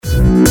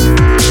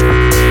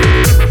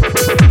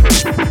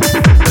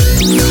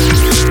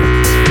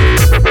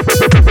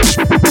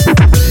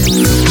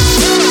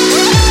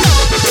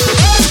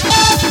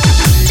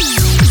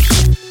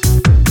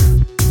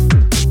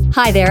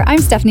Hi there, I'm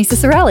Stephanie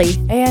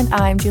Ciccarelli. And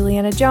I'm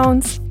Juliana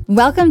Jones.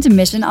 Welcome to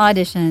Mission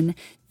Audition.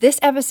 This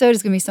episode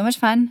is going to be so much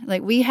fun.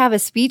 We have a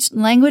speech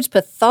language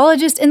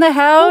pathologist in the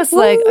house.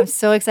 Woo-hoo. I'm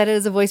so excited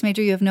as a voice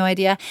major. You have no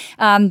idea.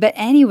 But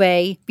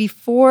anyway,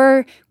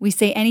 before we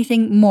say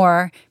anything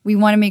more, we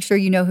want to make sure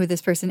you know who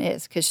this person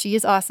is because she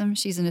is awesome.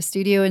 She's in a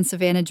studio in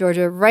Savannah,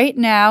 Georgia right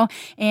now.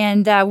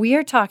 And we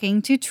are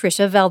talking to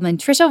Trisha Veldman.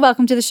 Trisha,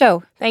 welcome to the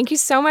show. Thank you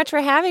so much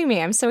for having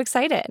me. I'm so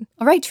excited.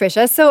 All right,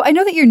 Trisha. So I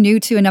know that you're new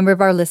to a number of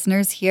our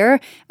listeners here.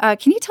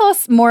 Can you tell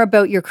us more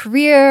about your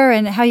career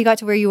and how you got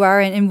to where you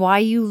are and why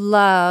you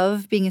love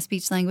being a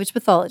speech language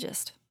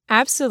pathologist?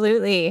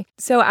 Absolutely.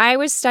 So I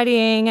was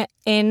studying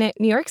in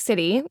New York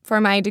City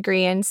for my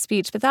degree in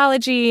speech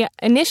pathology.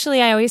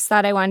 Initially, I always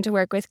thought I wanted to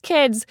work with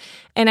kids,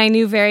 and I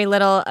knew very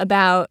little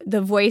about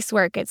the voice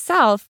work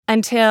itself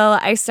until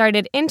I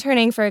started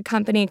interning for a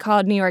company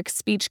called New York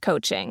Speech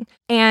Coaching.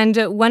 And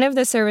one of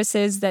the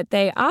services that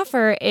they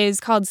offer is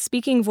called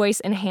Speaking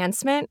Voice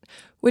Enhancement,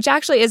 which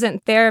actually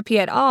isn't therapy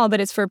at all, but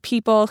it's for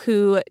people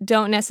who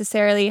don't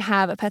necessarily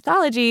have a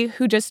pathology,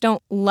 who just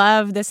don't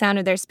love the sound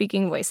of their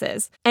speaking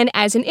voices. And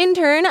as an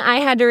intern, I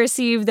had to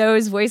receive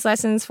those voice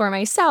lessons for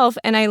myself,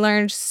 and I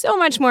learned so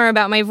much more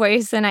about my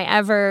voice than I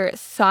ever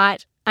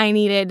thought I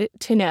needed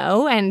to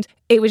know. And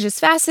it was just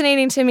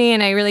fascinating to me,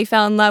 and I really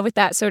fell in love with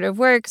that sort of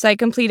work. So I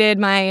completed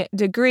my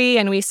degree,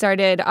 and we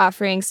started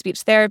offering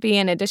speech therapy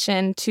in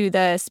addition to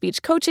the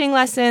speech coaching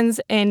lessons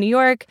in New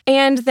York.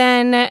 And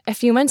then a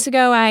few months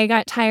ago, I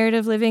got tired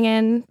of living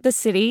in the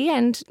city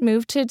and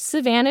moved to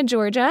Savannah,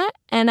 Georgia,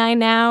 and I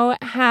now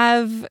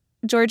have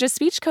Georgia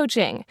Speech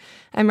Coaching.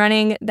 I'm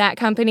running that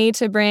company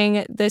to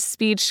bring the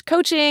speech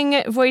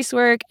coaching, voice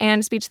work,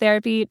 and speech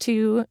therapy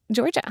to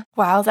Georgia.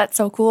 Wow, that's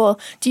so cool.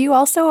 Do you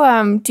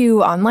also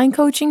do online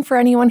coaching for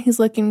anyone who's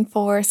looking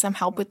for some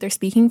help with their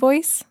speaking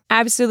voice?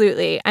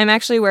 Absolutely. I'm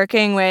actually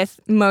working with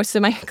most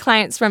of my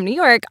clients from New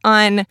York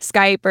on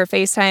Skype or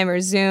FaceTime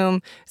or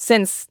Zoom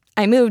since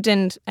I moved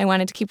and I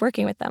wanted to keep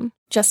working with them.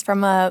 Just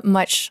from a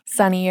much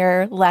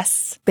sunnier,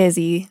 less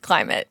busy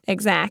climate.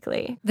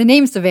 Exactly. The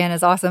name Savannah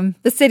is awesome.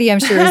 The city, I'm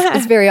sure,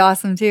 is very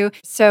awesome, too.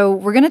 So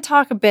we're going to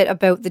talk a bit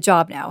about the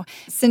job now.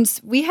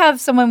 Since we have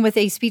someone with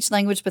a speech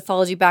language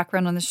pathology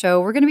background on the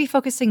show, we're going to be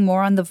focusing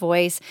more on the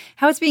voice,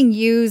 how it's being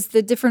used,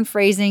 the different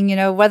phrasing,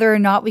 whether or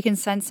not we can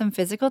sense some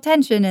physical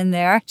tension in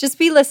there. Just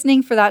be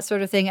listening for that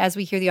sort of thing as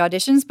we hear the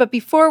auditions. But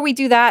before we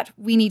do that,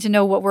 we need to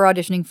know what we're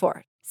auditioning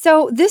for.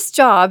 So this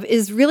job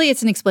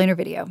it's an explainer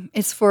video.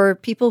 It's for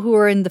people who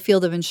are in the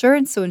field of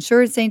insurance, so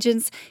insurance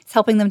agents. It's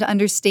helping them to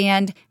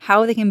understand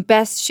how they can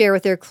best share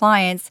with their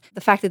clients the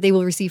fact that they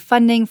will receive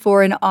funding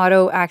for an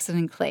auto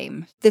accident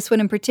claim. This one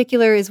in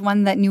particular is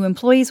one that new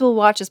employees will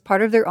watch as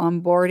part of their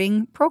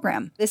onboarding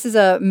program. This is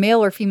a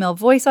male or female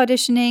voice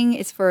auditioning.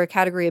 It's for a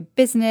category of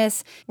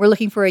business. We're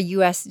looking for a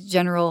U.S.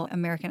 general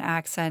American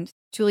accent.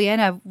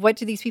 Juliana, what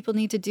do these people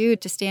need to do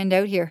to stand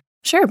out here?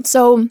 Sure.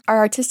 So our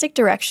artistic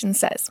direction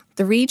says,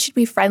 the read should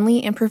be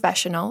friendly and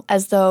professional,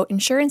 as though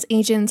insurance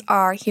agents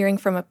are hearing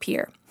from a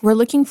peer. We're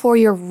looking for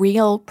your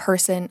real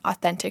person,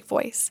 authentic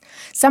voice.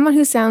 Someone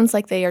who sounds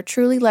like they are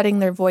truly letting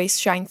their voice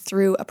shine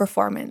through a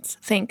performance.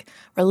 Think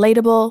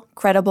relatable,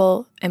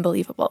 credible, and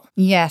believable.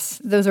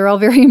 Yes, those are all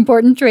very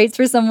important traits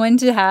for someone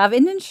to have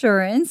in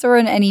insurance or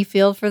in any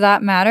field for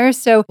that matter.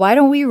 So why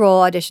don't we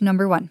roll audition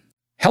number 1?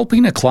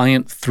 Helping a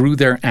client through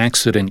their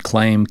accident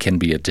claim can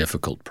be a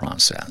difficult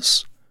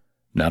process.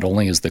 Not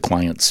only is the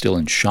client still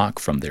in shock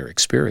from their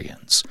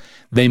experience,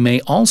 they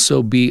may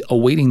also be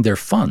awaiting their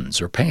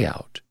funds or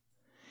payout.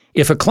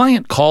 If a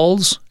client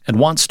calls and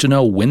wants to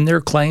know when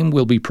their claim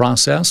will be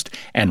processed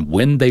and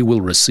when they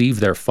will receive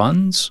their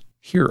funds,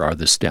 here are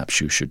the steps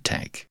you should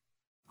take.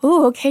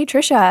 Ooh, okay,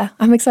 Trisha.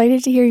 I'm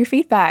excited to hear your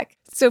feedback.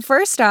 So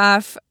first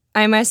off,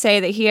 I must say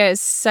that he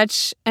has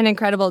such an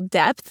incredible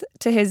depth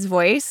to his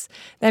voice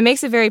that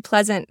makes it very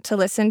pleasant to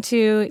listen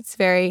to. It's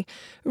very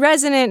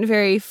resonant,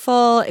 very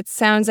full. It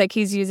sounds like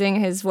he's using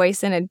his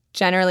voice in a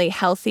generally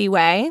healthy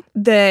way.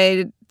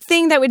 The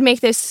thing that would make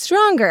this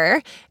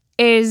stronger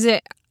is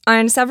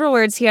on several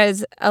words he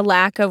has a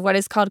lack of what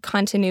is called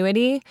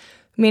continuity,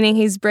 meaning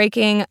he's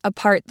breaking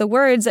apart the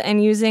words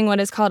and using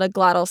what is called a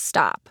glottal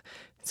stop.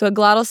 So a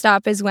glottal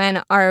stop is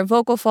when our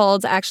vocal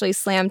folds actually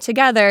slam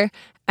together,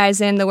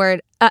 as in the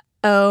word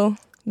uh-oh,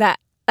 that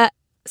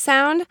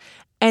sound,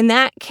 and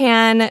that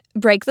can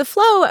break the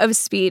flow of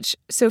speech.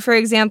 So for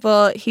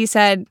example, he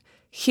said,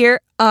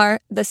 here are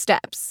the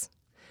steps.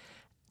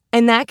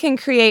 And that can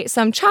create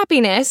some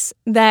choppiness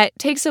that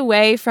takes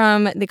away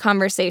from the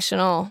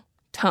conversational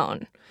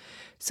tone.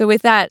 So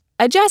with that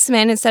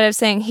adjustment, instead of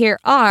saying here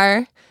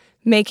are,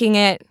 making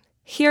it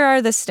here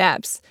are the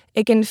steps,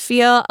 it can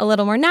feel a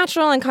little more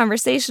natural and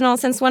conversational,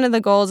 since one of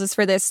the goals is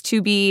for this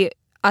to be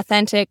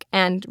authentic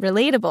and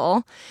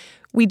relatable.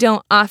 We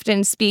don't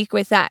often speak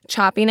with that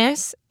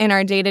choppiness in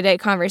our day-to-day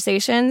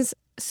conversations.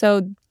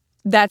 So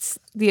that's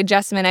the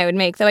adjustment I would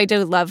make, though I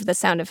do love the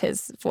sound of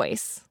his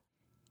voice.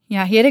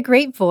 Yeah, he had a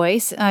great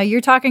voice.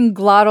 You're talking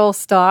glottal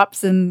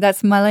stops, and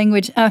that's my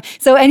language.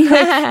 So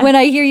anyway, when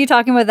I hear you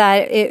talking about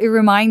that, it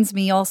reminds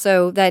me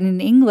also that in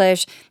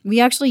English, we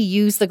actually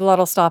use the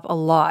glottal stop a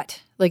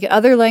lot. Like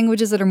other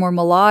languages that are more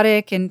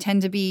melodic and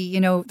tend to be,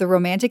 the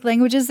romantic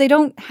languages, they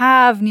don't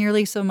have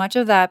nearly so much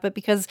of that. But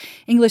because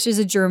English is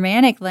a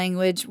Germanic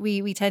language,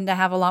 we tend to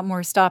have a lot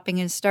more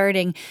stopping and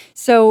starting.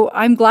 So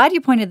I'm glad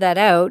you pointed that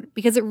out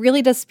because it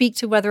really does speak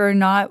to whether or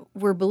not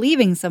we're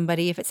believing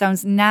somebody if it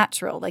sounds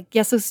natural. Like,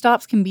 yes, those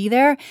stops can be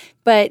there,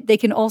 but they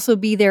can also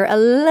be there a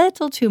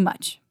little too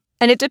much.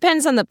 And it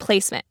depends on the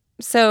placement.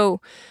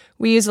 So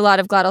we use a lot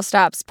of glottal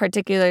stops,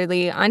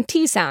 particularly on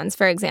T sounds,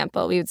 for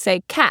example. We would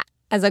say cat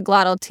as a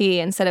glottal T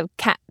instead of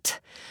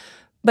cat.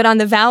 But on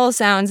the vowel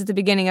sounds at the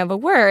beginning of a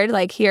word,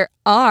 like here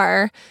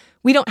are,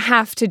 we don't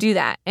have to do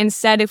that.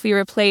 Instead, if we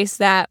replace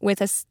that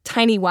with a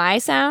tiny Y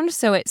sound,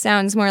 so it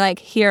sounds more like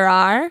here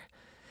are,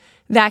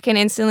 that can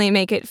instantly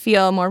make it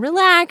feel more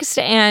relaxed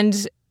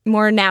and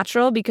more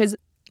natural because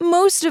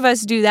most of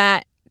us do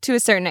that to a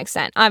certain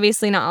extent.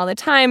 Obviously not all the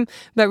time,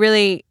 but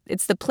really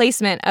it's the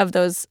placement of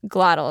those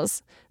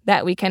glottals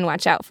that we can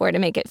watch out for to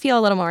make it feel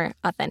a little more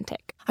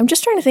authentic. I'm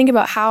just trying to think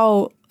about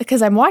how,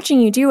 because I'm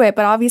watching you do it,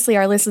 but obviously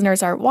our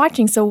listeners aren't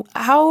watching. So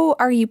how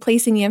are you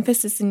placing the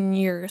emphasis in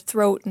your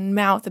throat and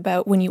mouth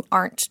about when you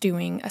aren't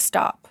doing a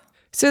stop?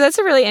 So that's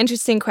a really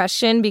interesting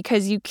question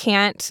because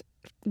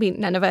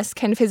none of us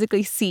can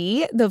physically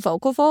see the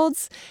vocal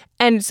folds.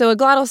 And so a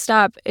glottal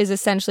stop is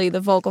essentially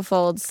the vocal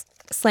folds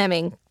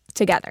slamming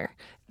together.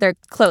 They're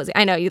closing.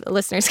 I know you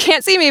listeners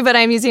can't see me, but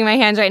I'm using my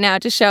hands right now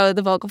to show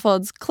the vocal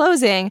folds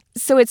closing.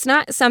 So it's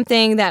not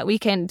something that we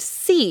can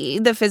see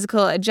the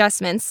physical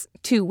adjustments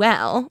too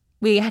well.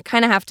 We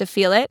kind of have to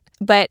feel it.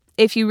 But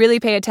if you really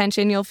pay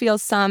attention, you'll feel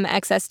some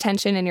excess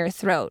tension in your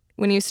throat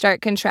when you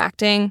start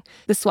contracting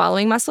the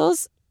swallowing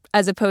muscles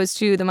as opposed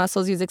to the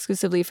muscles used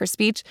exclusively for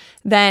speech.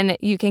 Then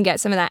you can get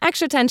some of that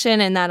extra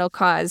tension and that'll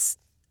cause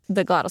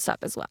the glottal stop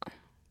as well.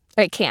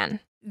 It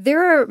can.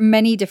 There are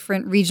many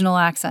different regional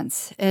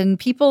accents, and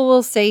people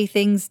will say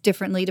things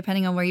differently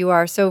depending on where you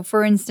are. So,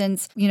 for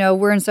instance,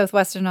 we're in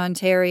southwestern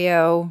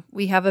Ontario.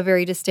 We have a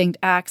very distinct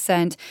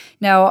accent.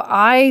 Now,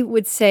 I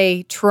would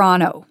say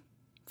Toronto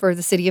for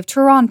the city of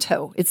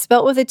Toronto. It's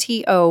spelled with a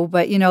T-O,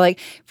 but,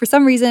 for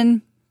some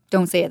reason,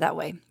 don't say it that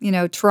way.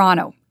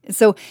 Toronto.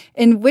 So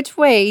in which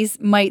ways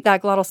might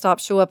that glottal stop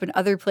show up in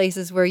other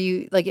places where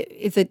you, like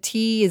if the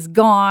T is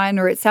gone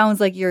or it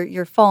sounds like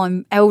you're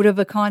falling out of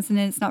a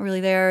consonant, it's not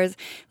really there?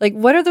 Like,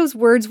 what are those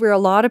words where a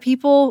lot of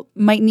people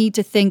might need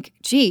to think,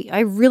 gee, I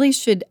really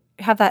should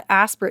have that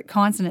aspirate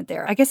consonant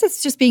there? I guess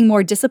it's just being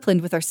more disciplined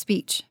with our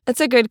speech.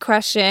 That's a good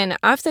question.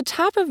 Off the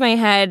top of my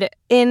head,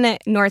 in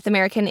North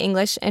American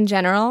English in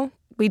general,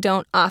 we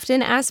don't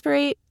often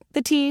aspirate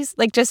the T's.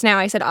 Like just now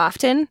I said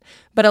often,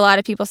 but a lot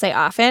of people say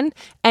often,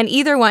 and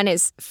either one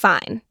is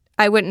fine.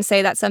 I wouldn't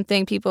say that's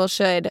something people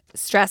should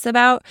stress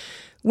about.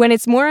 When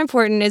it's more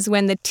important is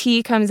when the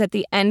T comes at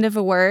the end of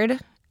a word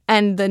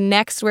and the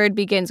next word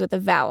begins with a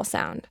vowel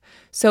sound.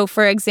 So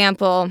for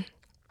example,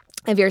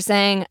 if you're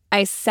saying,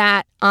 I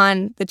sat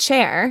on the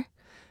chair,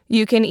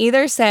 you can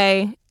either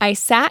say, I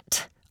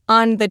sat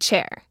on the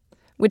chair,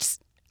 which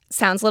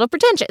sounds a little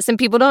pretentious and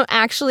people don't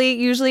actually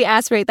usually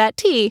aspirate that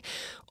T.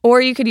 Or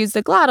you could use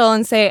the glottal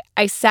and say,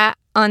 I sat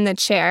on the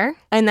chair,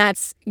 and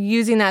that's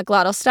using that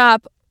glottal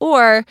stop.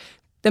 Or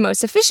the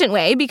most efficient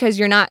way, because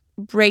you're not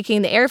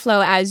breaking the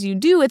airflow as you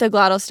do with a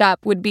glottal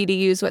stop, would be to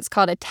use what's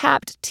called a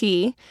tapped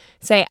T.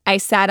 Say, I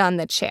sat on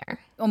the chair.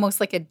 Almost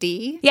like a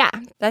D? Yeah.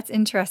 That's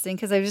interesting,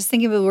 because I was just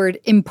thinking of the word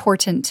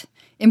important.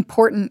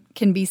 Important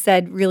can be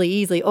said really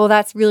easily. Oh,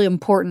 that's really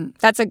important.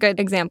 That's a good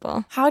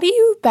example. How do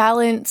you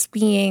balance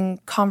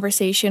being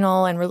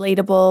conversational and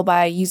relatable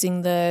by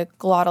using the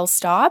glottal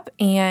stop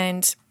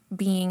and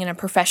being in a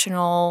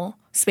professional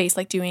space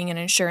like doing an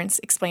insurance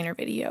explainer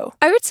video?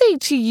 I would say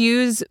to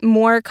use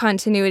more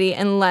continuity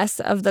and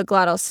less of the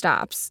glottal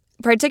stops.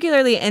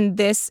 Particularly in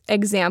this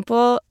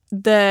example,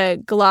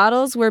 the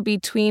glottals were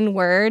between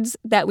words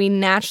that we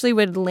naturally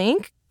would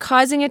link,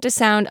 causing it to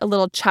sound a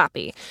little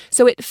choppy.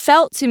 So it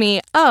felt to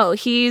me, oh,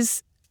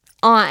 he's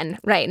on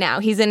right now.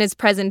 He's in his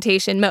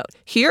presentation mode.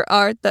 Here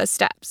are the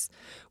steps.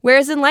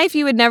 Whereas in life,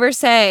 you would never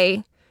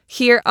say,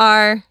 here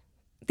are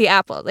the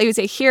apples. They would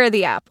say, here are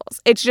the apples.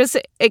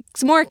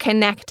 It's more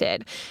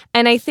connected.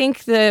 And I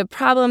think the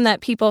problem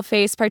that people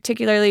face,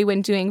 particularly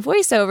when doing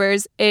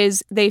voiceovers,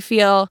 is they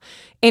feel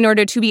in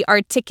order to be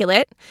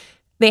articulate,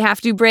 they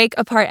have to break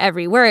apart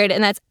every word,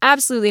 and that's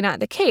absolutely not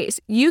the case.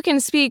 You can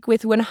speak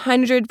with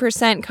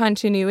 100%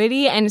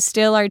 continuity and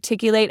still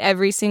articulate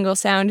every single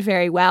sound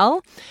very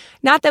well.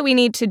 Not that we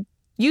need to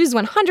use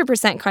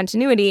 100%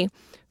 continuity,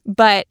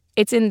 but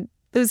it's in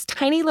those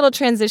tiny little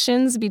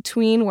transitions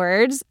between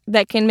words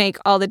that can make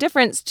all the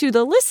difference to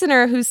the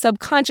listener who's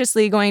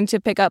subconsciously going to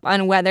pick up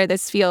on whether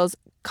this feels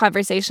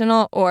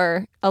conversational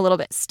or a little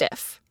bit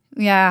stiff.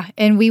 Yeah,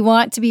 and we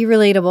want to be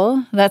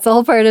relatable. That's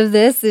all part of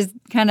this is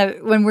kind of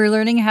when we're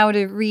learning how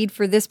to read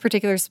for this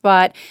particular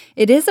spot,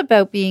 it is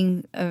about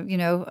being,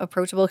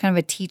 approachable, kind of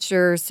a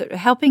teacher, so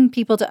helping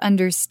people to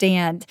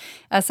understand.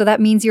 So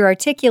that means you're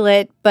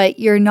articulate, but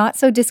you're not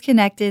so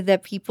disconnected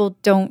that people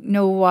don't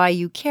know why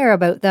you care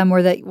about them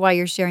or that why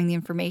you're sharing the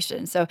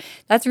information. So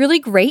that's really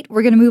great.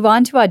 We're going to move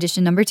on to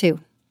audition number 2.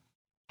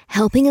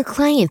 Helping a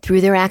client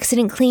through their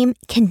accident claim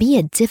can be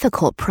a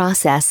difficult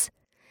process.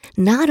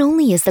 Not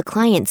only is the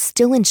client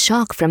still in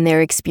shock from their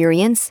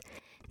experience,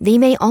 they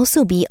may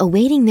also be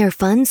awaiting their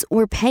funds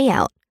or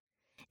payout.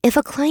 If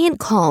a client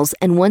calls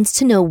and wants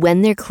to know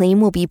when their claim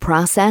will be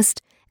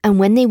processed and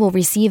when they will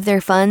receive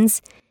their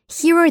funds,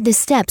 here are the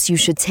steps you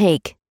should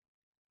take.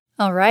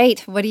 All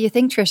right. What do you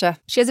think, Trisha?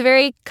 She has a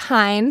very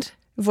kind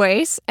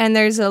voice, and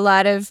there's a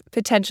lot of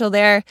potential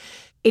there.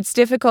 It's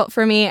difficult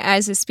for me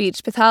as a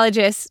speech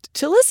pathologist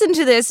to listen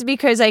to this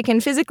because I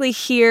can physically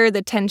hear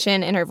the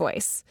tension in her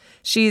voice.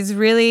 She's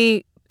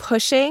really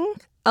pushing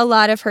a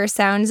lot of her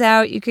sounds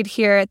out. You could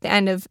hear at the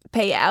end of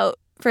payout,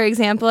 for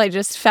example, I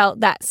just felt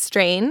that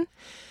strain.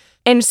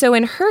 And so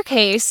in her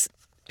case,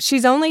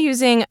 she's only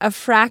using a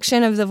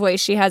fraction of the voice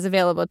she has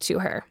available to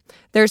her.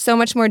 There's so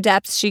much more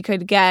depth she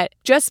could get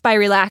just by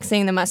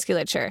relaxing the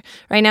musculature.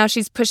 Right now,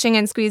 she's pushing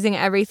and squeezing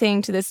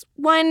everything to this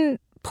one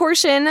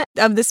portion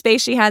of the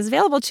space she has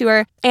available to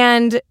her.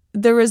 And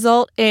the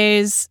result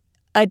is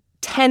a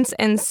tense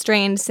and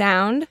strained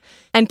sound.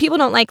 And people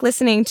don't like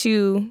listening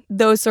to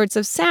those sorts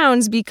of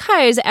sounds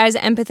because as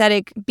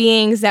empathetic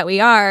beings that we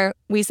are,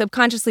 we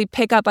subconsciously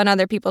pick up on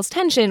other people's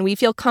tension. We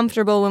feel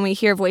comfortable when we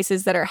hear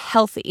voices that are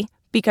healthy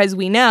because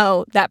we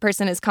know that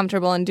person is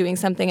comfortable in doing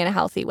something in a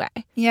healthy way.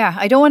 Yeah,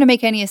 I don't want to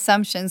make any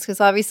assumptions because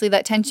obviously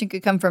that tension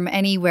could come from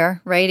anywhere,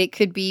 right? It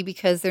could be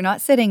because they're not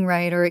sitting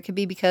right, or it could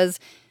be because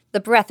the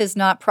breath is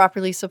not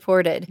properly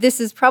supported. This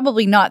is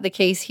probably not the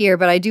case here,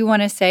 but I do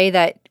want to say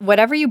that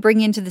whatever you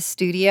bring into the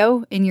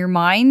studio in your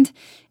mind,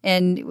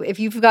 and if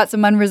you've got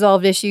some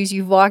unresolved issues,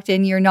 you've walked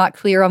in, you're not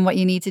clear on what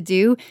you need to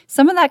do,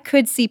 some of that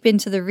could seep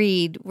into the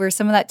read where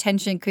some of that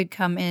tension could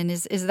come in.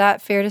 Is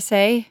that fair to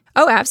say?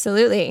 Oh,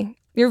 absolutely.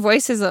 Your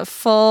voice is a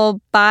full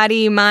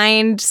body,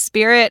 mind,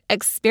 spirit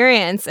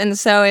experience. And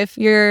so if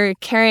you're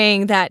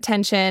carrying that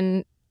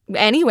tension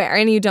anywhere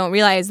and you don't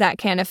realize, that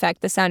can affect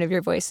the sound of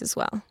your voice as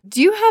well.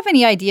 Do you have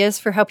any ideas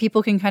for how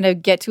people can kind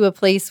of get to a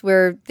place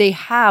where they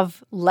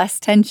have less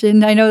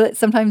tension? I know that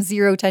sometimes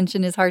zero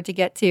tension is hard to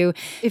get to.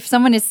 If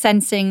someone is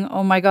sensing,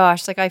 oh my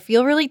gosh, like I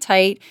feel really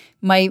tight,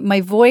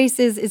 my voice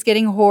is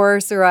getting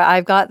hoarse, or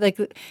I've got like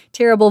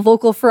terrible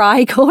vocal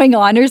fry going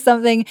on or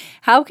something,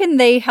 how can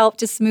they help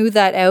to smooth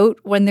that out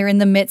when they're in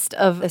the midst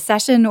of a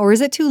session, or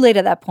is it too late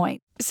at that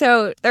point?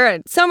 So there are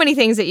so many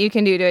things that you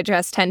can do to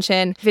address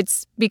tension. If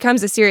it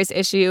becomes a serious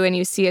issue and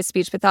you see a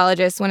speech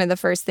pathologist, one of the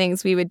first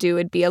things we would do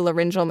would be a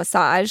laryngeal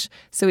massage.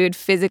 So we would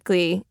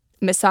physically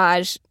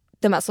massage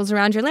the muscles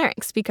around your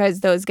larynx because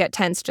those get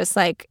tense just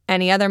like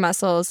any other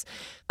muscles.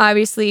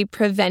 Obviously,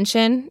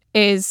 prevention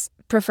is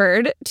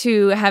preferred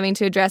to having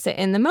to address it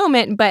in the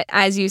moment. But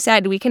as you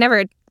said, we can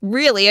never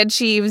really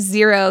achieve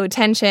zero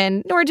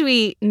tension, nor do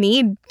we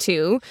need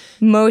to.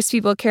 Most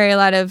people carry a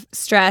lot of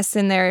stress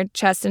in their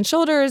chest and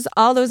shoulders.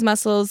 All those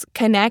muscles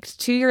connect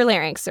to your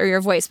larynx or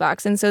your voice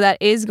box. And so that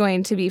is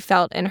going to be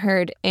felt and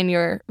heard in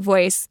your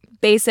voice.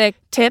 Basic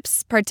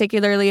tips,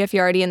 particularly if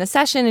you're already in the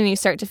session and you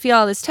start to feel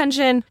all this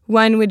tension,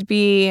 one would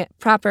be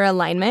proper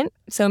alignment.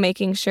 So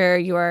making sure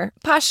your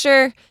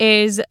posture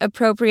is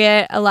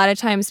appropriate. A lot of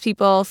times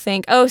people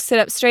think, oh, sit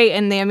up straight,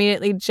 and they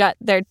immediately jut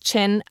their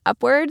chin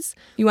upwards.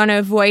 You want to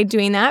avoid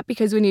doing that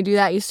because when you do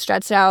that, you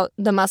stretch out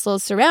the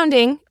muscles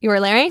surrounding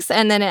your larynx,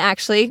 and then it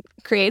actually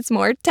creates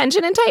more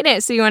tension and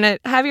tightness. So you want to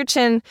have your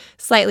chin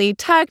slightly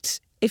tucked.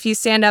 If you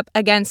stand up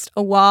against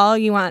a wall,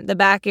 you want the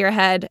back of your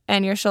head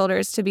and your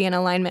shoulders to be in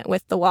alignment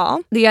with the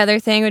wall. The other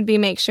thing would be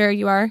make sure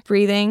you are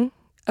breathing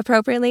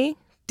appropriately,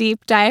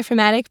 deep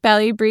diaphragmatic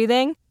belly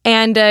breathing.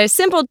 And a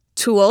simple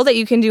tool that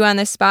you can do on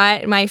the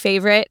spot, my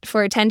favorite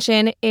for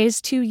tension, is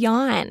to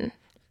yawn.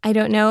 I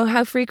don't know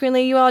how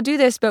frequently you all do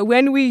this, but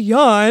when we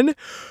yawn,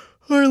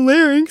 our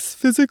larynx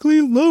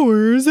physically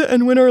lowers,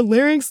 and when our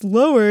larynx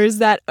lowers,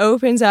 that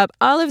opens up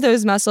all of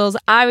those muscles.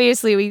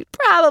 Obviously, we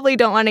probably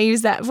don't want to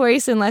use that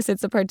voice unless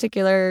it's a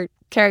particular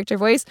character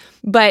voice,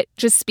 but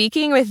just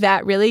speaking with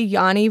that really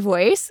yawny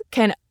voice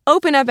can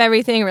open up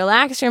everything,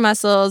 relax your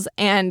muscles,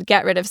 and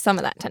get rid of some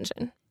of that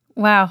tension.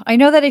 Wow. I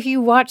know that if you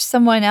watch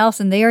someone else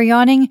and they are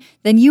yawning,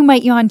 then you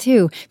might yawn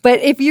too. But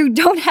if you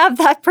don't have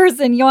that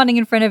person yawning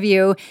in front of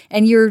you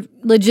and you're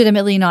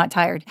legitimately not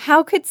tired,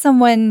 how could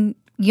someone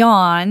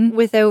yawn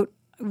without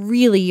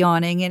really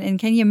yawning? And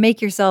can you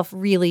make yourself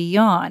really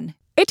yawn?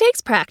 It takes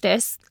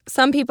practice.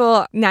 Some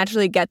people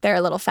naturally get there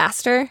a little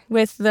faster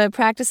with the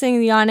practicing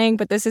the yawning,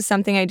 but this is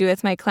something I do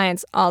with my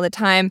clients all the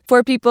time.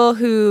 For people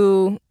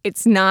who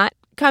it's not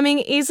coming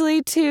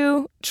easily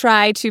to,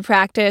 try to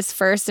practice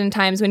first in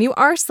times when you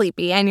are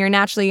sleepy and you're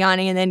naturally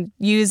yawning, and then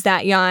use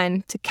that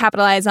yawn to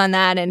capitalize on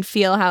that and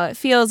feel how it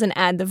feels and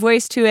add the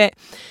voice to it.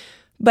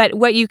 But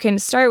what you can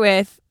start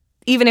with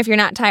even if you're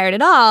not tired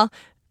at all,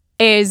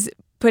 is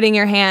putting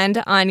your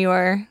hand on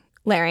your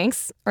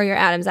larynx or your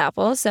Adam's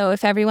apple. So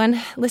if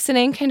everyone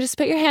listening can just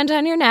put your hand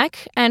on your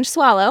neck and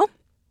swallow,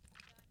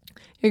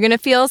 you're going to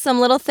feel some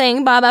little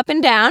thing bob up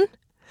and down.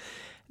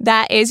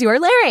 That is your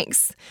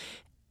larynx.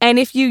 And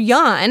if you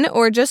yawn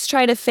or just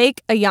try to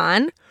fake a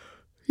yawn,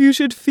 you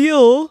should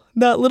feel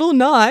that little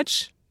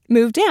notch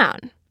move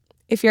down.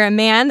 If you're a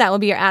man, that will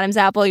be your Adam's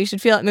apple. You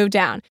should feel it move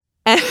down.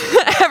 And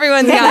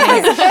everyone's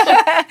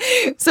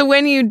yawning. So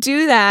when you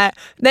do that,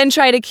 then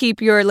try to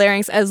keep your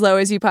larynx as low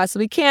as you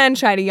possibly can.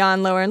 Try to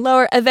yawn lower and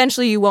lower.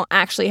 Eventually, you won't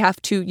actually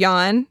have to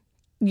yawn.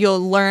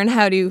 You'll learn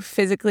how to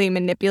physically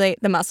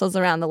manipulate the muscles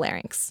around the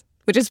larynx,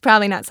 which is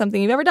probably not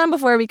something you've ever done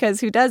before, because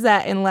who does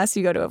that unless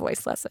you go to a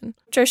voice lesson?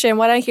 Trisha, and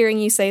what I'm hearing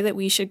you say that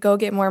we should go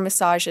get more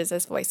massages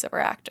as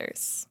voiceover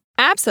actors.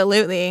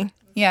 Absolutely.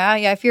 Yeah,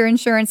 if your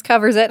insurance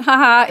covers it,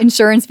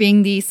 insurance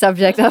being the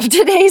subject of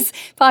today's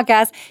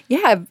podcast.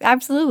 Yeah,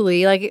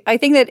 absolutely. Like, I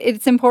think that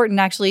it's important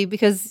actually,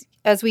 because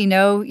as we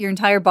know, your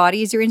entire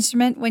body is your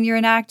instrument when you're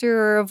an actor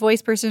or a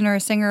voice person or a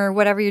singer or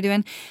whatever you're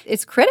doing.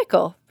 It's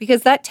critical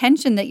because that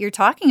tension that you're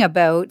talking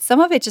about, some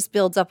of it just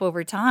builds up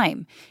over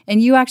time and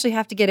you actually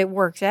have to get it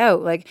worked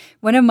out. Like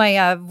one of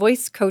my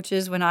voice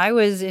coaches when I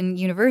was in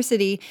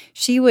university,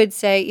 she would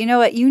say, you know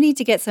what, you need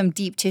to get some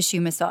deep tissue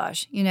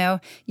massage. You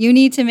know, you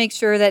need to make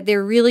sure that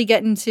they're really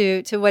getting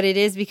to what it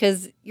is,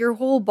 because your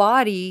whole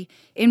body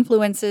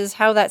influences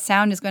how that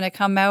sound is going to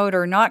come out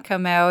or not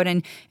come out.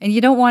 And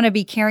you don't want to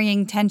be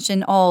carrying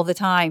tension all the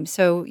time.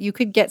 So you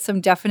could get some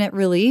definite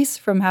release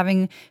from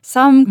having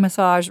some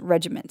massage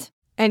regimen.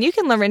 And you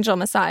can laryngeal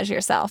massage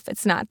yourself.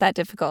 It's not that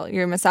difficult.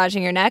 You're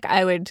massaging your neck.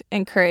 I would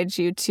encourage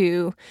you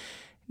to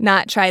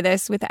not try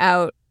this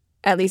without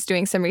at least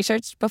doing some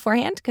research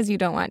beforehand, because you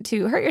don't want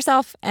to hurt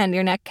yourself and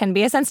your neck can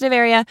be a sensitive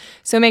area.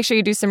 So make sure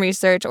you do some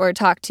research or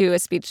talk to a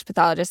speech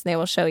pathologist and they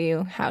will show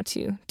you how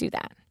to do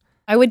that.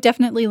 I would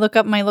definitely look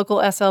up my local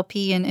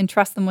SLP and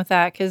trust them with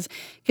that, because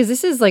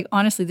this is like,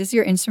 honestly, this is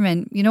your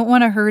instrument. You don't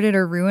want to hurt it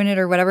or ruin it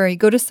or whatever. You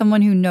go to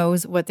someone who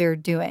knows what they're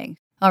doing.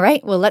 All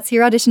right, well, let's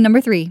hear audition number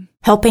 3.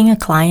 Helping a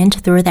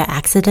client through their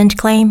accident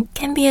claim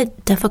can be a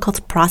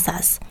difficult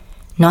process.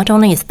 Not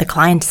only is the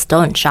client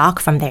still in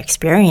shock from their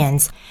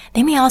experience,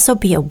 they may also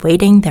be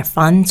awaiting their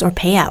funds or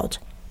payout.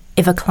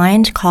 If a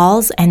client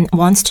calls and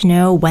wants to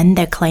know when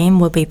their claim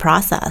will be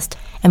processed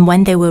and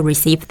when they will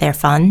receive their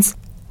funds,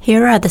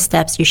 here are the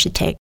steps you should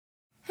take.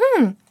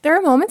 There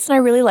are moments when I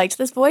really liked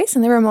this voice,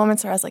 and there were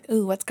moments where I was like,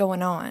 ooh, what's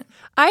going on?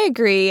 I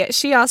agree.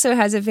 She also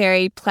has a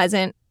very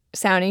pleasant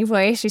sounding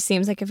voice. She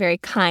seems like a very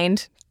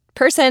kind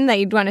person that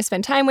you'd want to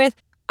spend time with.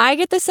 I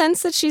get the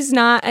sense that she's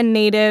not a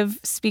native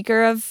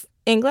speaker of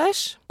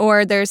English,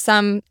 or there's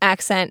some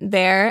accent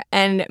there,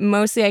 and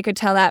mostly I could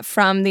tell that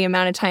from the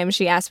amount of time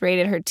she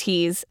aspirated her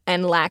T's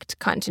and lacked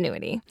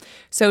continuity.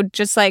 So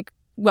just like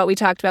what we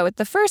talked about with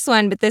the first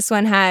one, but this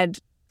one had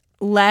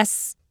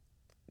less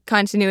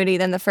continuity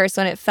than the first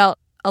one. It felt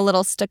a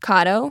little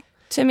staccato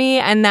to me,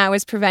 and that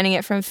was preventing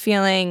it from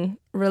feeling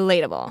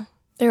relatable.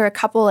 There were a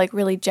couple like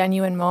really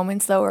genuine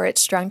moments though where it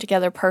strung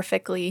together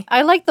perfectly.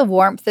 I like the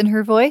warmth in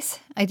her voice.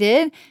 I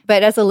did.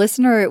 But as a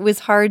listener, it was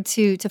hard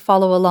to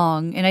follow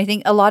along. And I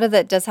think a lot of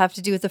that does have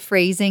to do with the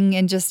phrasing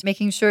and just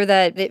making sure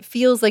that it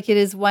feels like it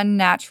is one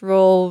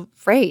natural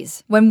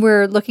phrase. When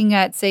we're looking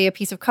at, say, a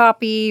piece of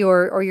copy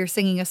or you're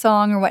singing a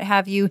song or what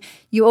have you,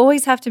 you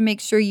always have to make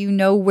sure you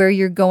know where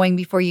you're going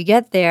before you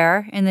get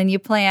there. And then you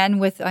plan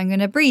with, I'm going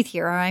to breathe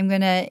here, or I'm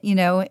going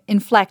to,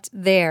 inflect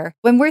there.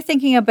 When we're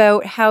thinking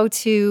about how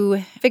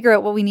to figure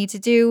out what we need to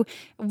do,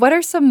 what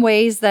are some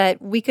ways that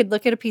we could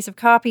look at a piece of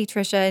copy,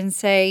 Trisha, and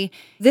say,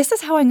 this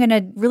is how I'm going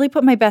to really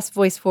put my best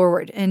voice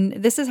forward. And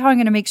this is how I'm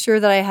going to make sure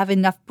that I have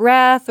enough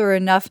breath or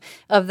enough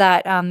of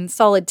that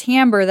solid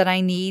timbre that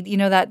I need,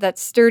 that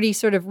sturdy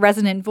sort of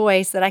resonant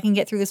voice that I can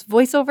get through this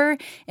voiceover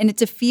and it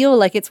to feel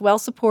like it's well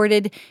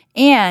supported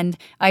and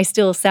I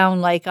still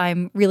sound like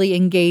I'm really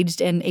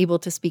engaged and able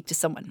to speak to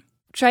someone.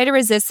 Try to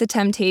resist the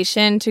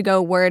temptation to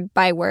go word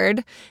by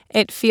word.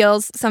 It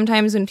feels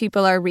sometimes when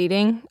people are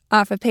reading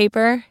off a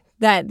paper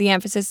that the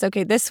emphasis is,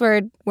 okay, this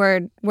word,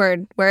 word,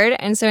 word, word.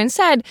 And so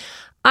instead,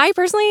 I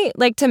personally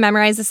like to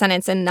memorize the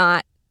sentence and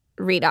not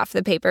read off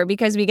the paper,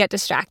 because we get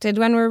distracted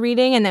when we're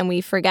reading and then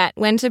we forget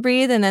when to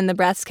breathe, and then the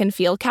breaths can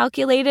feel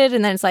calculated.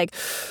 And then it's like,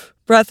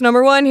 breath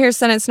number 1, here's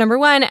sentence number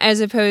 1, as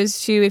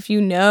opposed to if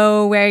you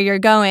know where you're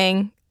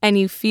going and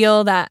you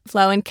feel that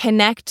flow and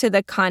connect to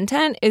the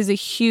content is a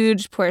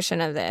huge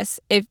portion of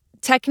this. If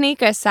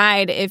technique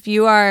aside, if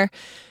you are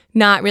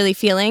not really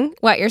feeling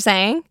what you're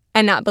saying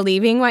and not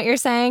believing what you're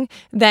saying,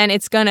 then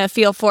it's going to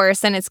feel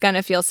forced and it's going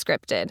to feel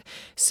scripted.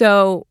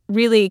 So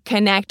really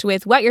connect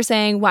with what you're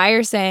saying, why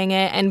you're saying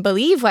it, and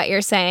believe what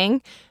you're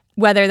saying,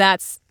 whether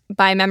that's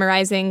by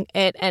memorizing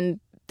it and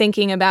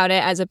thinking about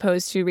it as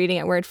opposed to reading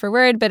it word for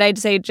word. But I'd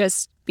say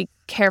just be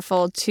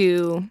careful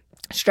to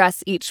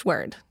stress each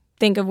word.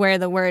 Think of where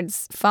the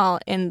words fall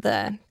in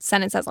the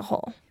sentence as a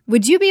whole.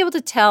 Would you be able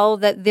to tell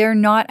that they're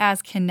not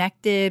as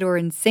connected or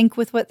in sync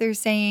with what they're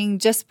saying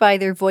just by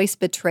their voice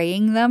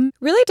betraying them?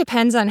 Really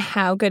depends on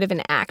how good of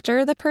an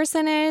actor the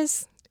person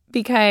is,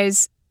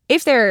 because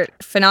if they're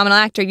a phenomenal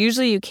actor,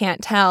 usually you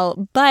can't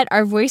tell, but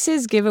our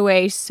voices give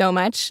away so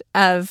much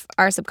of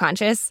our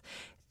subconscious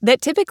that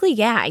typically,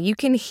 you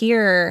can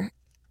hear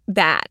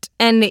that.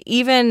 And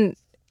even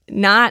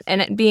not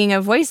and being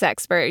a voice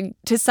expert,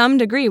 to some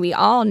degree, we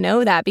all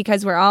know that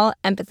because we're all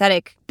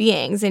empathetic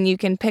beings and you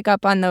can pick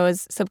up on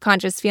those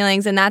subconscious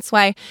feelings. And that's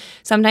why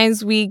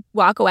sometimes we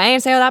walk away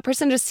and say, oh, that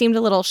person just seemed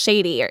a little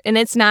shady. And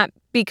it's not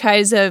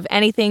because of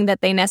anything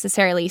that they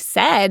necessarily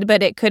said,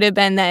 but it could have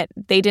been that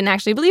they didn't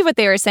actually believe what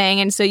they were saying.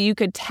 And so you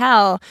could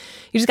tell,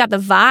 you just got the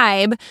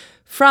vibe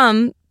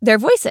from their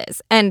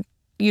voices and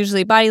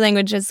usually body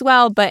language as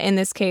well. But in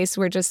this case,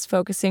 we're just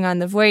focusing on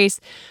the voice.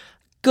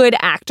 Good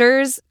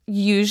actors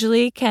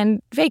usually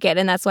can fake it,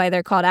 and that's why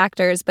they're called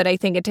actors. But I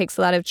think it takes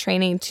a lot of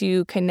training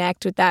to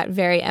connect with that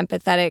very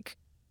empathetic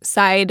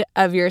side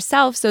of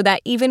yourself so that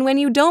even when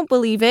you don't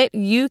believe it,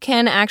 you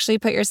can actually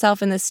put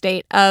yourself in the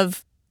state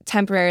of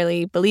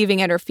temporarily believing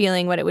it or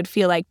feeling what it would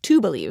feel like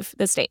to believe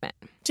the statement.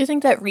 Do you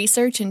think that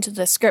research into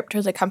the script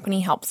or the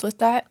company helps with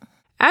that?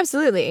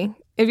 Absolutely.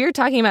 If you're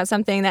talking about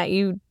something that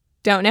you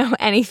don't know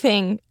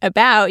anything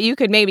about, you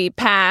could maybe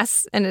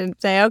pass and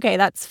say, okay,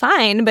 that's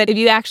fine. But if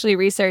you actually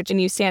research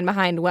and you stand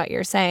behind what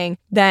you're saying,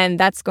 then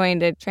that's going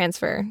to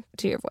transfer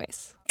to your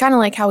voice. Kind of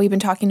like how we've been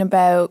talking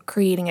about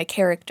creating a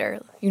character.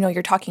 You know,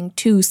 you're talking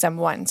to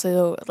someone.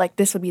 So like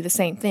this would be the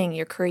same thing.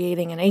 You're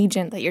creating an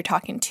agent that you're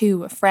talking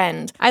to, a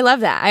friend. I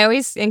love that. I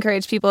always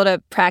encourage people to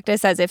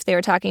practice as if they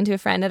were talking to a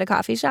friend at a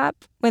coffee shop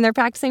when they're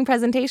practicing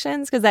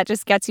presentations, because that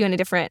just gets you in a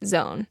different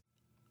zone.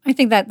 I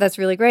think that's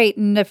really great.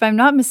 And if I'm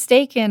not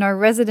mistaken, our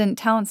resident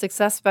talent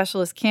success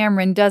specialist,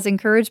 Cameron, does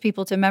encourage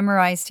people to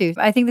memorize too.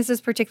 I think this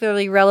is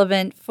particularly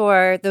relevant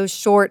for those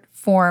short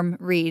form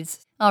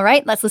reads. All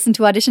right, let's listen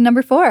to audition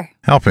number 4.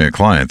 Helping a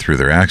client through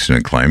their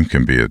accident claim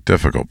can be a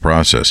difficult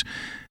process.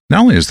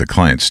 Not only is the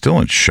client still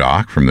in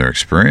shock from their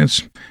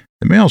experience,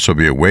 they may also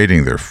be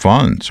awaiting their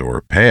funds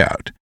or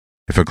payout.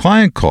 If a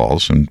client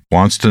calls and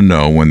wants to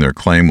know when their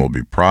claim will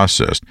be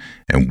processed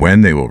and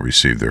when they will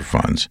receive their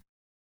funds,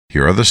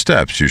 here are the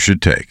steps you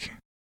should take.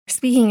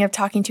 Speaking of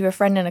talking to a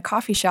friend in a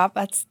coffee shop,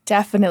 that's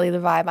definitely the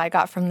vibe I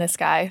got from this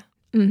guy.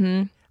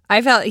 Mm-hmm.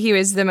 I felt he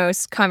was the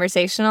most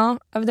conversational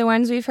of the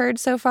ones we've heard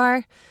so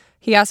far.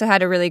 He also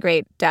had a really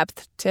great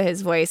depth to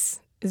his voice.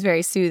 It's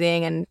very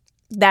soothing, and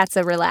that's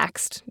a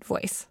relaxed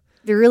voice.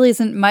 There really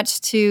isn't much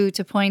to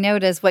point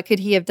out as what could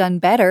he have done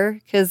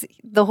better, because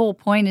the whole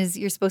point is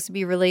you're supposed to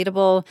be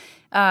relatable.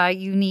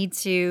 You need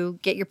to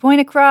get your point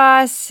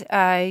across.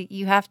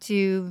 You have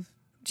to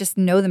just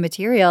know the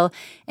material.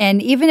 And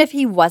even if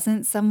he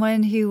wasn't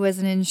someone who was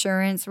an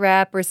insurance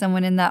rep or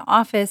someone in that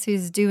office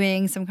who's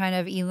doing some kind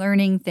of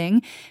e-learning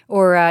thing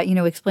or,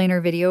 explainer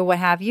video, what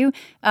have you,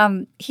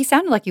 he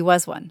sounded like he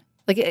was one.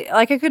 Like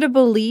I could have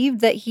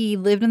believed that he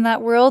lived in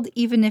that world,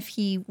 even if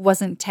he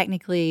wasn't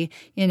technically,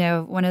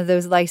 one of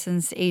those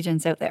licensed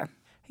agents out there.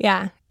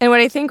 Yeah. And what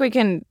I think we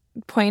can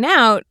point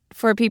out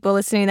for people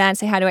listening to that and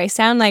say, how do I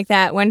sound like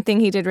that? One thing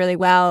he did really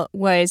well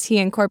was he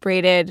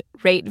incorporated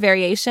rate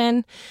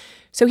variation.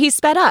 So he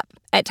sped up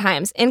at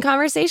times. In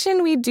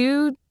conversation, we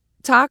do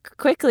talk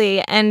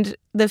quickly. And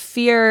the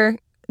fear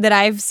that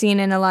I've seen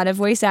in a lot of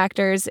voice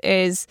actors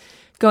is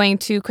going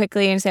too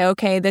quickly and say,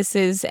 okay, this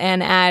is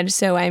an ad,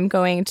 so I'm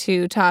going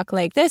to talk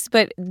like this.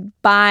 But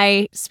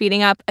by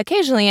speeding up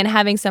occasionally and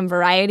having some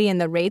variety in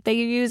the rate that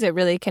you use, it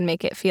really can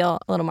make it feel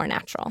a little more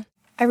natural.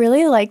 I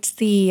really liked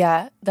the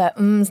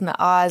ums and the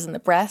ahs and the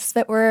breaths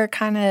that were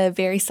kind of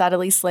very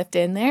subtly slipped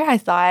in there. I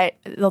thought,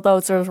 although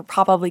it's sort of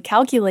probably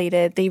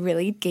calculated, they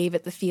really gave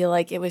it the feel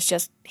like it was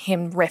just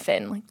him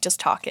riffing, like just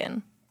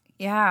talking.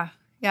 Yeah.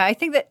 I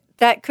think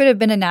that could have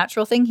been a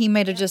natural thing. He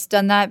might have just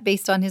done that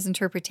based on his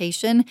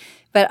interpretation.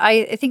 But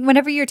I think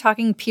whenever you're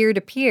talking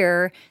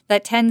peer-to-peer,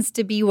 that tends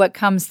to be what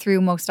comes through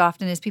most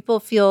often is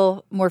people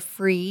feel more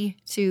free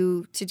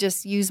to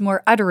just use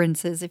more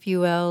utterances, if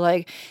you will.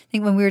 Like I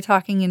think when we were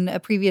talking in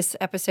a previous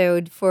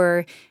episode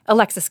for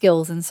Alexa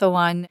skills and so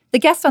on, the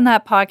guest on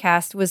that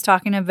podcast was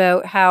talking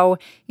about how,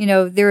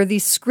 there are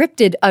these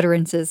scripted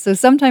utterances. So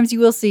sometimes you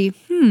will see,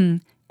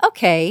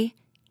 okay,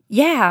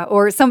 yeah,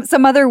 or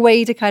some other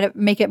way to kind of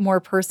make it more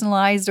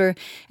personalized, or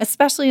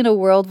especially in a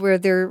world where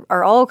there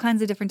are all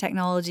kinds of different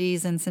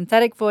technologies and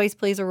synthetic voice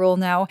plays a role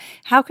now.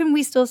 How can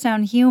we still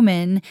sound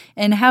human,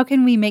 and how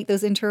can we make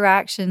those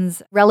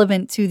interactions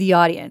relevant to the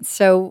audience?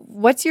 So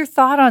what's your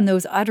thought on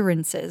those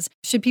utterances?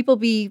 Should people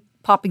be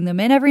popping them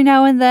in every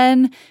now and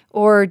then,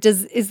 or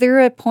is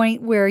there a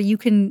point where you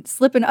can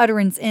slip an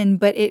utterance in,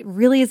 but it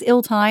really is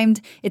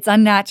ill-timed, it's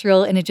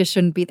unnatural, and it just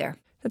shouldn't be there?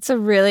 That's a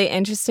really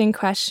interesting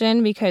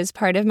question because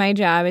part of my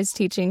job is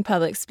teaching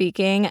public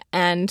speaking,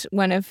 and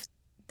one of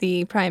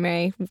the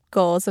primary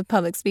goals of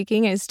public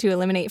speaking is to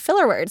eliminate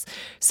filler words.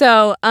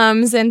 So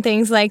ums and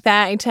things like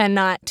that I tend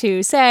not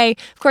to say.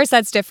 Of course,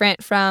 that's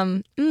different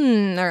from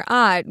or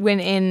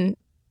when in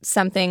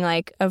something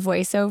like a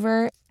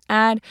voiceover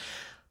ad.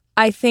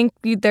 I think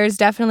there's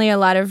definitely a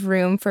lot of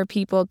room for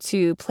people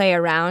to play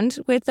around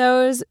with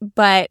those,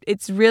 but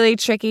it's really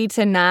tricky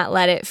to not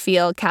let it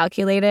feel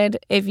calculated.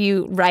 If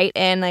you write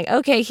in like,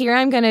 okay, here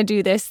I'm going to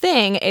do this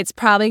thing, it's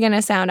probably going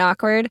to sound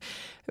awkward,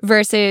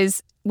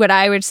 versus what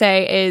I would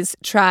say is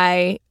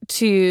try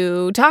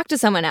to talk to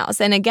someone else.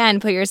 And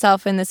again, put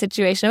yourself in the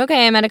situation,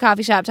 okay, I'm at a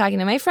coffee shop talking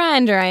to my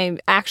friend, or I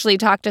actually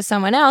talk to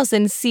someone else,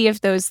 and see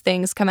if those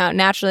things come out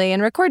naturally,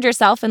 and record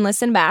yourself and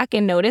listen back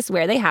and notice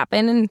where they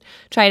happen and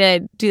try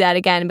to do that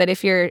again. But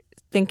if you're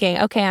thinking,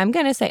 okay, I'm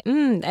going to say,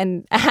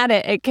 and add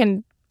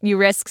it, you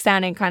risk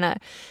sounding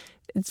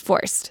it's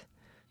forced.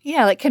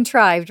 Yeah, like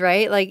contrived,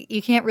 right? Like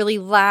you can't really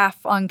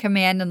laugh on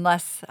command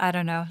unless, I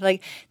don't know,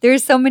 like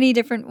there's so many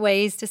different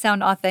ways to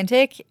sound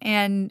authentic.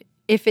 And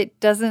if it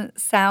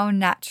doesn't sound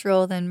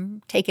natural,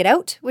 then take it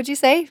out, would you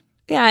say?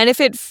 Yeah, and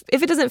if it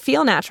doesn't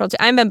feel natural,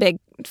 I'm a big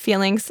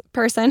feelings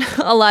person.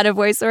 A lot of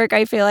voice work,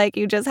 I feel like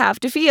you just have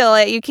to feel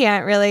it. You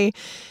can't really,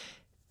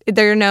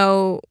 there are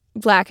no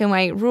black and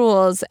white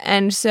rules.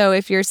 And so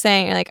if you're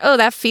saying like, oh,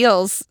 that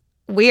feels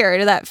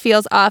weird, that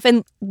feels off,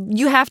 and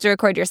you have to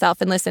record yourself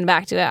and listen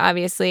back to it,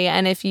 obviously.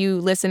 And if you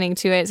listening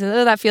to it,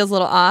 so that feels a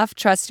little off,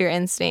 trust your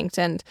instinct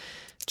and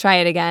try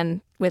it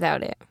again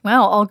without it.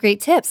 Wow, all great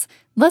tips.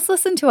 Let's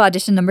listen to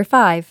audition number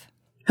 5.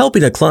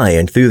 Helping a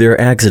client through their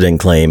accident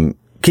claim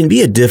can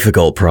be a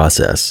difficult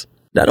process.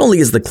 Not only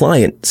is the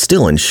client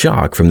still in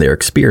shock from their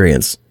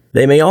experience,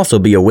 they may also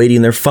be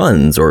awaiting their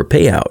funds or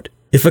payout.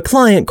 If a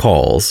client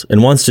calls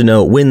and wants to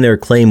know when their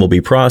claim will be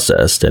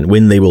processed and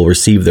when they will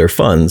receive their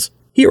funds,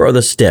 here are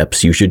the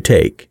steps you should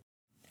take.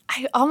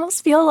 I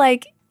almost feel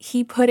like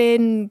he put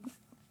in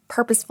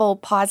purposeful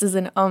pauses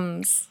and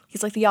ums.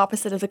 He's like the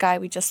opposite of the guy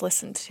we just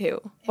listened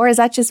to. Or is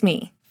that just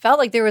me? Felt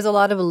like there was a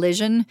lot of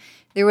elision.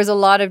 There was a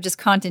lot of just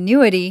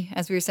continuity,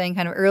 as we were saying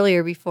kind of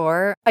earlier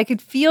before. I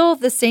could feel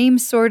the same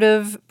sort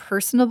of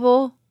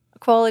personable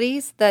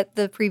qualities that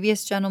the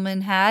previous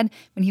gentleman had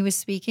when he was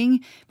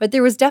speaking, but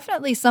there was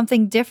definitely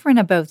something different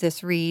about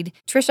this read.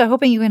 Trisha,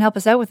 hoping you can help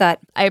us out with that.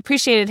 I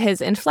appreciated his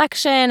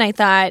inflection. I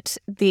thought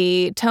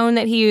the tone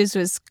that he used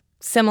was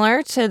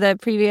similar to the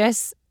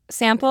previous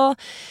sample.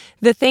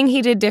 The thing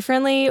he did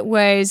differently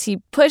was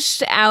he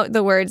pushed out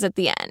the words at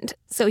the end.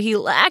 So he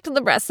lacked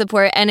the breath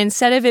support, and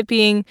instead of it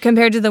being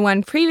compared to the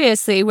one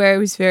previously where it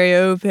was very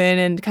open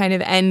and kind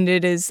of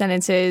ended his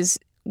sentences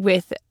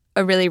with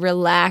a really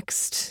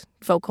relaxed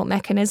vocal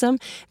mechanism,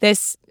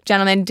 this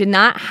gentleman did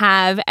not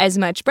have as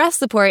much breath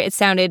support, it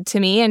sounded to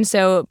me. And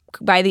so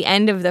by the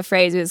end of the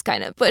phrase, it was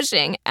kind of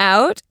pushing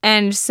out.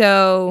 And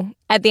so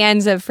at the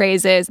ends of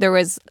phrases, there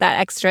was that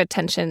extra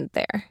tension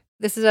there.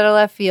 This is out of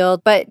left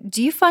field, but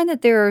do you find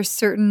that there are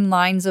certain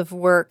lines of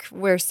work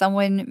where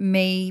someone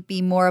may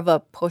be more of a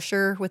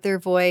pusher with their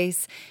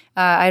voice?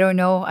 I don't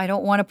know. I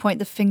don't want to point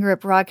the finger at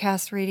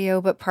broadcast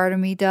radio, but part of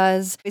me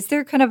does. Is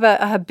there kind of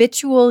a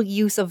habitual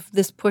use of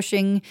this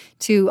pushing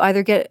to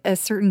either get a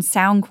certain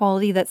sound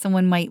quality that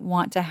someone might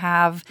want to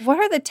have? What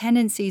are the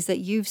tendencies that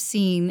you've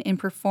seen in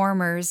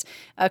performers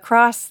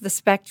across the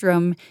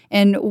spectrum,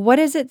 and what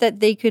is it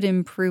that they could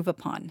improve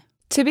upon?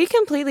 To be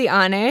completely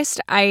honest,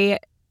 I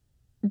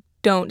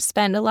don't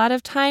spend a lot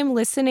of time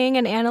listening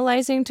and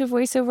analyzing to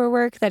voiceover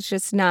work. That's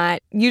just not,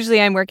 usually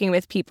I'm working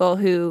with people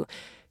who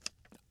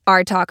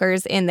are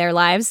talkers in their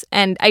lives.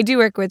 And I do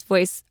work with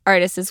voice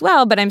artists as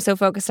well, but I'm so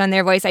focused on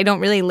their voice, I don't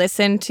really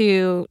listen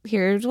to,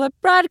 here's what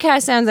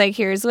broadcast sounds like,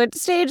 here's what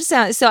stage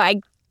sounds. So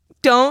I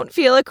don't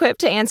feel equipped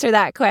to answer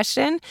that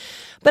question.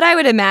 But I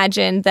would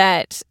imagine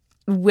that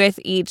with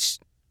each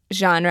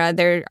genre,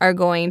 there are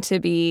going to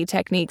be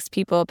techniques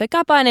people pick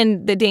up on.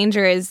 And the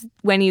danger is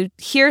when you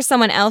hear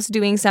someone else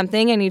doing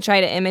something and you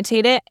try to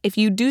imitate it, if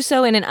you do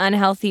so in an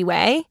unhealthy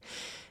way,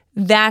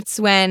 that's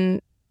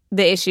when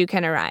the issue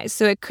can arise.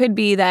 So it could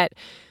be that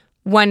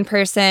one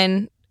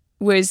person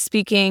was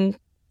speaking,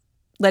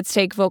 let's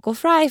take vocal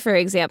fry, for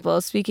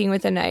example, speaking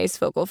with a nice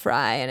vocal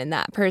fry. And in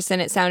that person,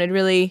 it sounded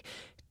really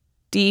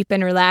deep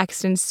and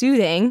relaxed and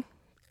soothing.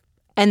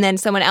 And then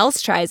someone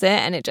else tries it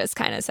and it just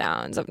kind of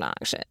sounds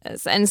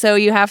obnoxious. And so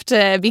you have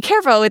to be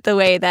careful with the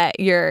way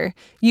that you're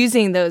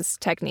using those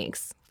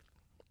techniques.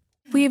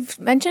 We've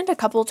mentioned a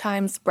couple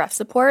times breath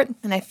support,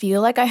 and I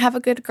feel like I have a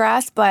good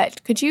grasp,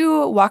 but could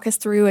you walk us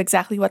through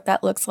exactly what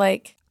that looks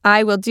like?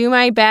 I will do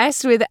my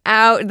best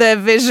without the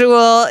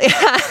visual.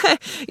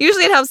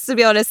 Usually it helps to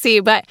be able to see,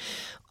 but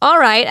all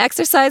right,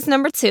 exercise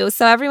number 2.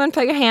 So everyone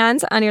put your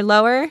hands on your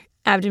lower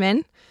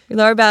abdomen, your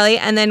lower belly,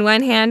 and then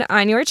one hand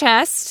on your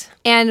chest.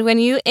 And when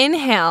you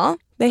inhale,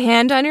 the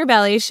hand on your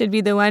belly should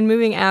be the one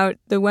moving out.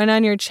 The one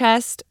on your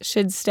chest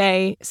should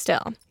stay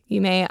still. You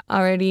may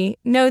already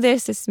know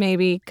this. This may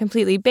be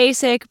completely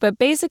basic, but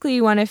basically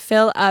you want to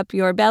fill up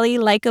your belly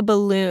like a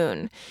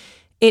balloon.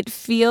 It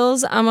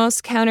feels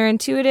almost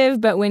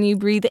counterintuitive, but when you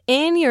breathe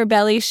in, your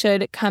belly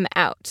should come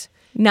out.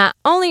 Not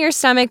only your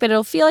stomach, but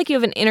it'll feel like you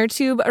have an inner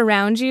tube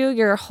around you.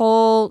 Your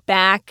whole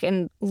back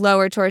and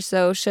lower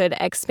torso should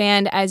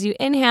expand as you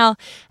inhale,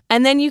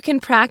 and then you can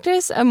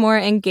practice a more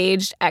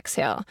engaged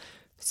exhale.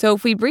 So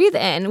if we breathe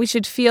in, we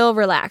should feel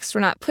relaxed.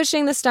 We're not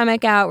pushing the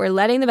stomach out. We're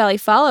letting the belly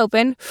fall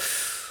open.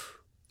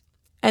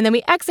 And then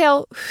we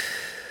exhale.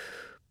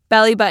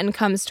 Belly button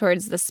comes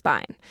towards the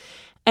spine.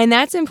 And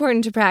that's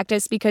important to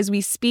practice because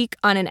we speak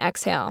on an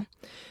exhale.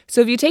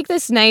 So if you take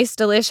this nice,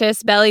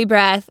 delicious belly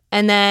breath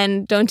and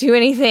then don't do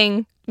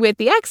anything with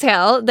the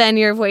exhale, then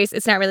your voice,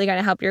 it's not really going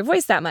to help your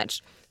voice that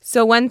much.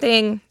 So one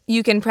thing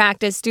you can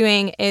practice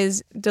doing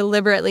is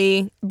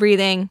deliberately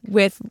breathing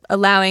with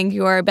allowing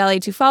your belly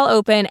to fall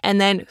open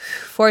and then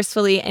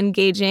forcefully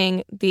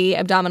engaging the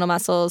abdominal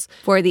muscles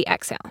for the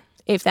exhale,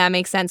 if that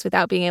makes sense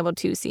without being able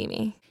to see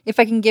me. If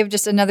I can give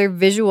just another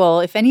visual,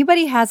 if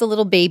anybody has a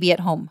little baby at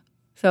home,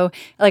 so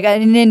like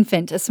an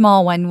infant, a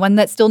small one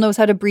that still knows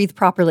how to breathe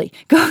properly,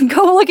 go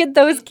look at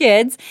those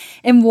kids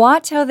and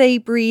watch how they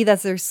breathe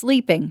as they're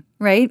sleeping,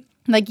 right?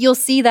 Like you'll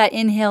see that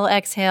inhale,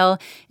 exhale,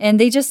 and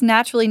they just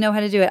naturally know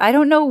how to do it. I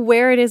don't know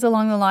where it is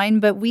along the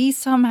line, but we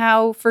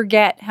somehow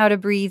forget how to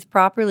breathe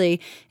properly.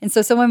 And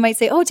so someone might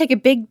say, oh, take a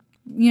big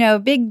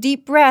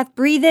deep breath,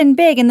 breathe in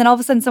big. And then all of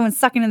a sudden someone's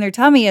sucking in their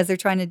tummy as they're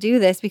trying to do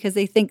this because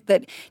they think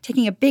that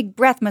taking a big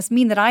breath must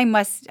mean that I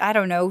must,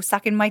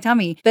 suck in my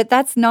tummy. But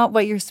that's not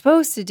what you're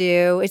supposed to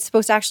do. It's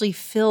supposed to actually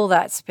fill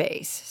that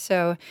space.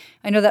 So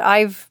I know that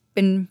I've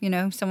been,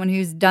 someone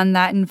who's done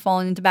that and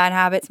fallen into bad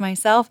habits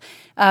myself.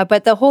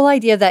 But the whole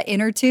idea of that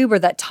inner tube or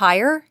that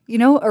tire,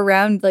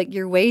 around like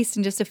your waist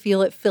and just to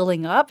feel it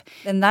filling up,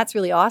 then that's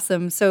really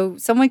awesome. So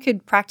someone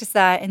could practice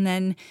that and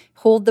then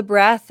hold the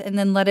breath and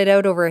then let it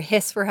out over a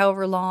hiss for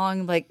however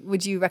long. Like,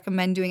 would you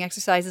recommend doing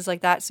exercises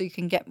like that so you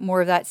can get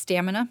more of that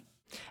stamina?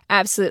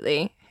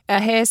 Absolutely. A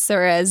hiss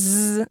or a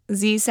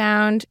Z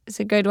sound is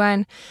a good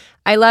one.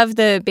 I love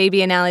the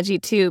baby analogy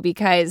too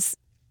because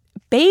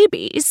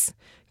babies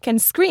can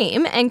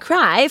scream and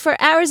cry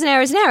for hours and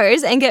hours and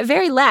hours and get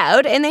very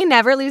loud and they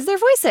never lose their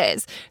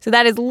voices. So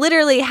that is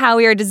literally how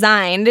we are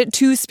designed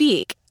to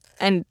speak.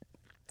 And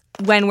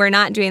when we're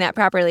not doing that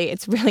properly,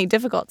 it's really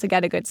difficult to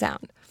get a good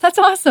sound. That's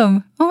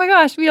awesome. Oh my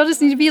gosh, we all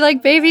just need to be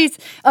like babies.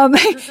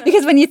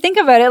 Because when you think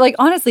about it, like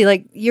honestly,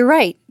 like you're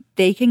right.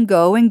 They can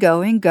go and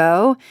go and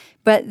go,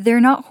 but they're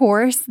not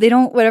hoarse. They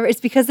don't, whatever. It's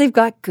because they've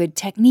got good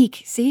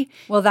technique. See?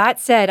 Well, that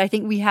said, I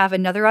think we have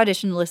another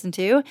audition to listen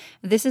to.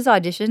 This is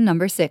audition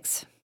number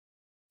 6.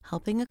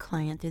 Helping a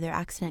client through their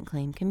accident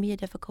claim can be a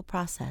difficult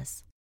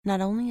process.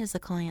 Not only is the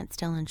client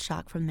still in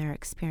shock from their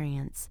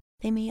experience,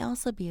 they may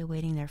also be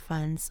awaiting their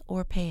funds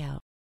or payout.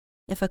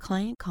 If a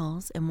client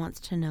calls and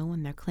wants to know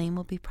when their claim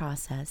will be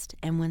processed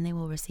and when they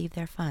will receive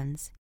their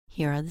funds,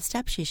 here are the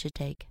steps you should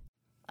take.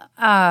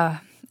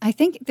 I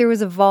think there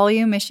was a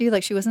volume issue,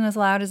 like she wasn't as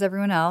loud as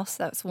everyone else.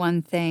 That's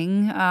one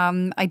thing.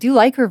 I do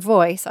like her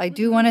voice. I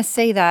do want to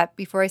say that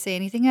before I say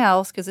anything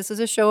else, because this is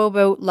a show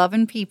about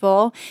loving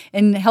people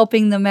and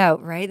helping them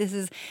out, right?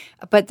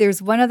 But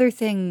there's one other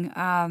thing.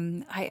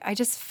 I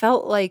just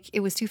felt like it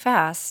was too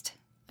fast.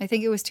 I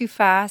think it was too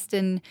fast,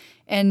 and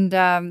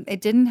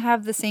it didn't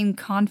have the same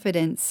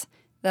confidence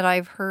that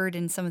I've heard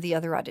in some of the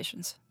other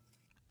auditions.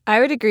 I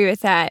would agree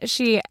with that.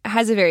 She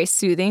has a very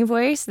soothing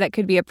voice that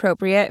could be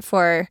appropriate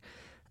for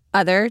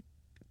other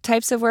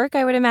types of work,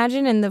 I would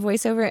imagine, in the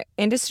voiceover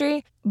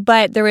industry.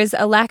 But there was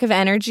a lack of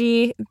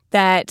energy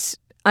that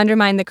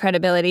undermined the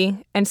credibility.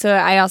 And so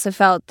I also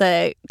felt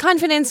the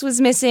confidence was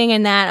missing,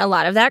 and that a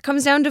lot of that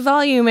comes down to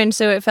volume. And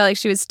so it felt like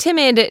she was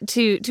timid,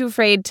 too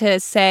afraid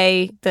to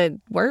say the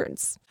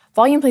words.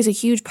 Volume plays a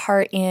huge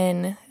part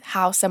in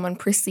how someone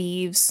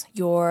perceives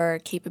your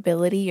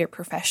capability, your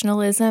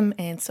professionalism,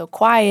 and so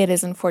quiet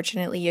is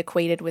unfortunately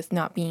equated with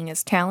not being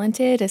as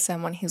talented as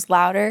someone who's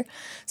louder.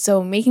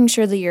 So making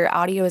sure that your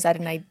audio is at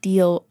an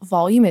ideal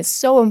volume is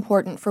so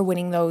important for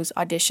winning those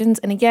auditions.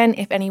 And again,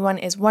 if anyone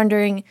is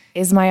wondering,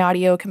 is my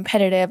audio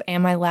competitive?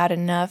 Am I loud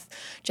enough?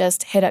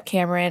 Just hit up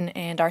Cameron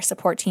and our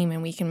support team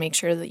and we can make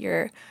sure that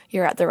you're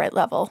at the right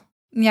level.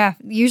 Yeah,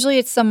 usually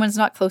it's someone's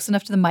not close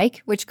enough to the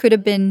mic, which could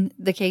have been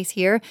the case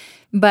here.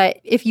 But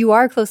if you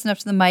are close enough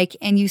to the mic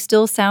and you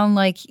still sound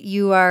like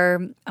you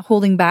are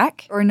holding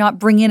back or not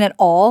bringing it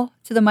all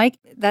to the mic,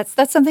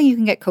 that's something you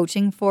can get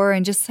coaching for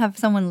and just have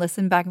someone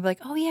listen back and be like,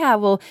 oh yeah,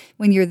 well,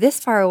 when you're this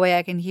far away,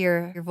 I can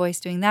hear your voice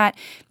doing that.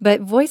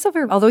 But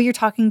voiceover, although you're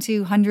talking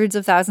to hundreds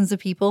of thousands of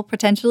people,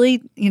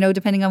 potentially,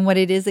 depending on what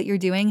it is that you're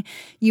doing,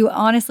 you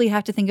honestly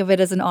have to think of it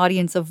as an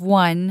audience of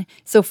one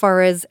so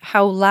far as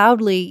how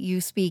loudly you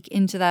speak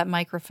into that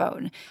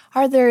microphone.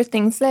 Are there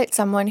things that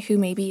someone who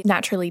may be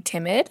naturally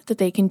timid that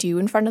they can do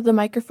in front of the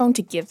microphone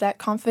to give that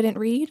confident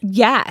read?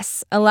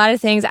 Yes, a lot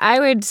of things. I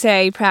would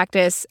say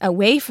practice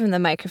away from the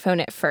microphone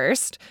at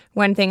first.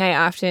 One thing I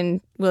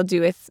often will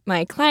do with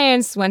my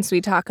clients once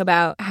we talk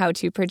about how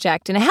to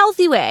project in a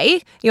healthy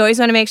way, you always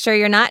want to make sure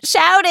you're not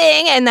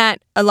shouting, and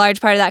that a large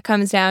part of that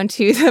comes down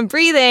to the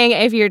breathing.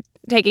 If you're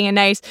taking a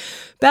nice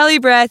belly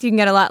breath, you can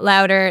get a lot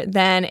louder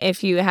than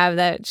if you have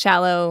that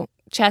shallow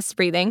chest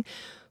breathing.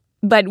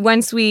 But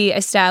once we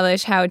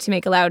establish how to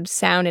make a loud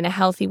sound in a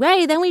healthy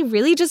way, then we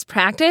really just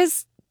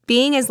practice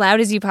being as loud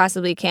as you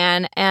possibly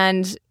can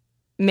and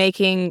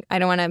making, I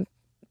don't want to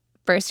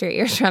burst your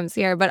eardrums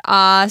here, but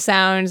ah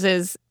sounds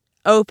as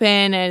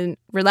open and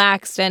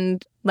relaxed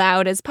and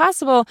loud as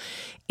possible.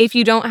 If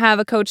you don't have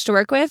a coach to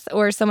work with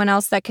or someone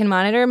else that can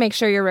monitor, make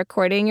sure you're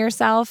recording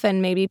yourself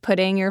and maybe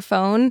putting your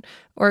phone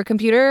or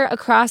computer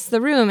across the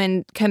room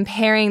and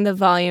comparing the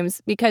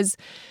volumes, because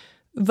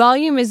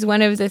volume is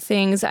one of the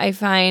things I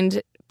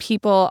find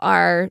people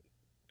are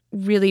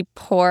really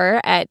poor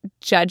at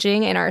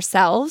judging in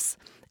ourselves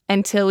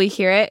until we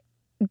hear it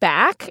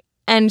back.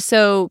 And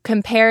so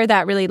compare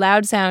that really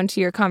loud sound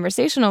to your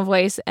conversational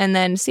voice and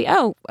then see,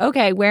 oh,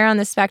 okay, where on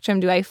the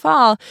spectrum do I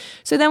fall?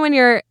 So then when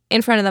you're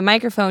in front of the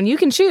microphone, you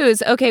can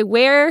choose, okay,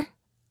 where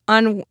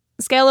on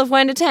a scale of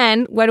 1 to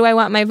 10, what do I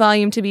want my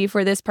volume to be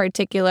for this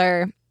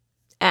particular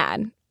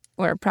ad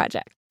or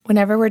project?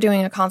 Whenever we're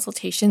doing a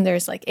consultation,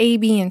 there's like A,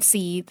 B, and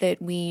C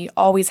that we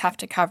always have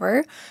to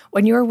cover.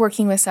 When you're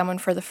working with someone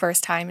for the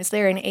first time, is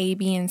there an A,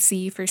 B, and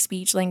C for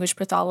speech language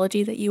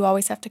pathology that you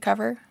always have to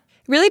cover?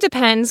 Really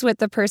depends what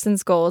the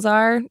person's goals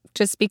are,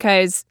 just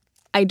because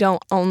I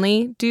don't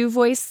only do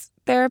voice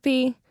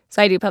therapy.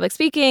 So I do public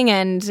speaking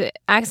and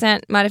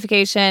accent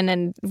modification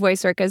and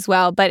voice work as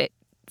well. But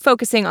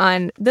focusing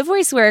on the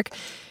voice work,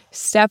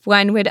 step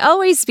 1 would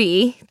always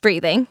be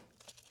breathing,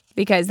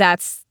 because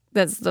that's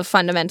the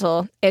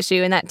fundamental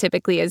issue. And that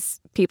typically is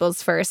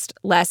people's first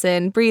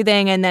lesson,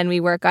 breathing. And then we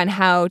work on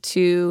how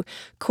to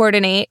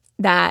coordinate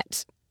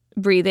that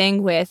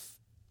breathing with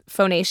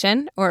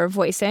phonation or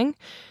voicing.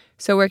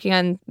 So working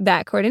on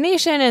that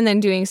coordination and then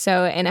doing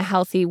so in a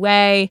healthy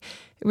way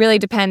really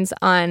depends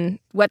on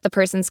what the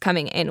person's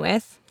coming in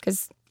with,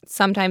 because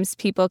sometimes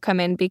people come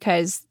in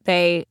because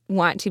they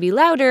want to be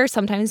louder.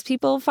 Sometimes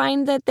people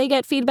find that they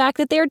get feedback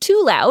that they're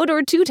too loud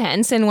or too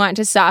tense and want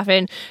to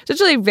soften. So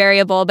it's really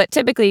variable, but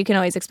typically you can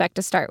always expect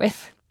to start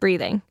with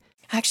breathing.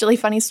 Actually,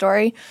 funny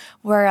story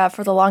where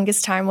for the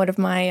longest time, one of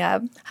my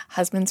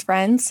husband's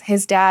friends,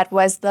 his dad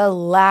was the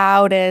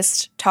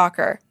loudest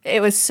talker.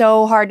 It was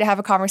so hard to have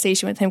a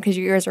conversation with him because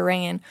your ears are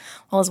ringing.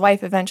 Well, his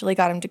wife eventually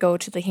got him to go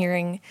to the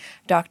hearing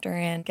doctor,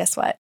 and guess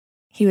what?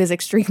 He was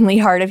extremely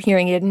hard of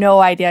hearing. He had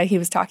no idea he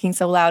was talking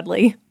so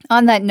loudly.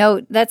 On that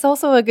note, that's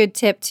also a good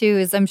tip too,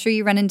 is I'm sure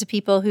you run into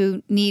people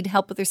who need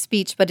help with their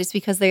speech, but it's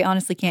because they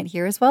honestly can't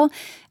hear as well.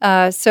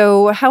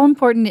 So how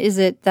important is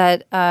it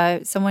that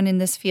someone in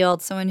this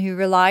field, someone who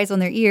relies on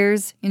their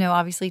ears,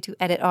 obviously to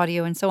edit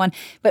audio and so on,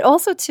 but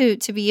also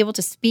to be able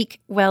to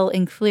speak well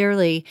and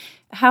clearly,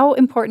 how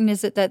important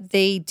is it that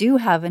they do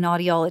have an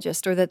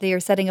audiologist, or that they are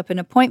setting up an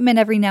appointment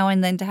every now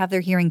and then to have their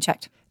hearing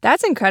checked?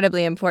 That's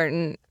incredibly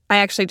important. I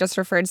actually just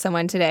referred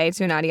someone today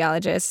to an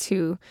audiologist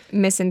who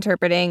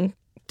misinterpreting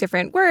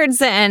different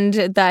words and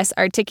thus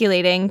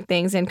articulating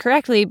things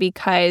incorrectly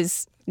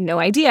because no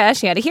idea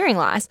she had a hearing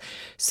loss.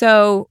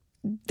 So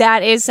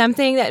that is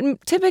something that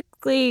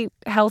typically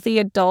healthy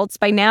adults,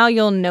 by now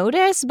you'll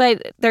notice,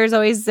 but there's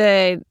always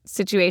the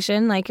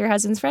situation like your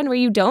husband's friend where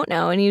you don't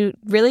know, and you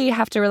really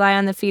have to rely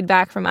on the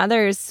feedback from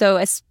others.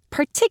 So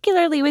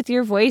particularly with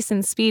your voice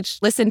and speech,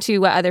 listen to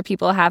what other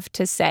people have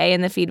to say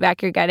and the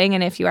feedback you're getting.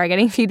 And if you are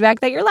getting feedback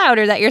that you're loud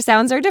or that your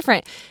sounds are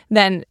different,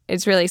 then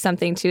it's really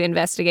something to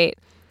investigate.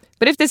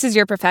 But if this is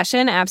your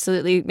profession,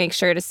 absolutely make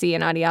sure to see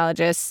an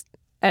audiologist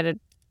at a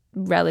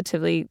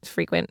relatively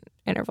frequent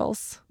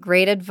intervals.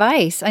 Great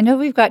advice. I know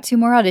we've got 2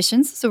 more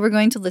auditions, so we're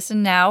going to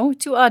listen now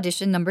to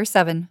audition number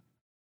 7.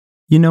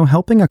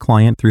 Helping a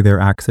client through their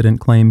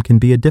accident claim can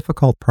be a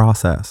difficult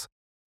process.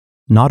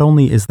 Not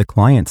only is the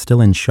client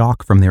still in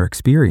shock from their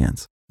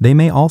experience, they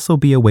may also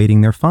be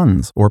awaiting their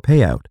funds or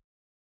payout.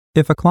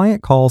 If a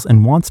client calls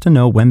and wants to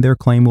know when their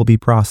claim will be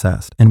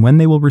processed and when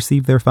they will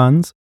receive their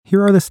funds,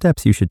 here are the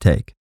steps you should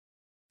take.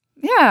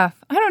 Yeah,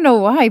 I don't know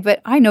why,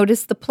 but I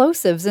noticed the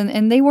plosives,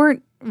 and they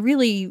weren't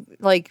really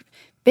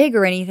big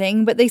or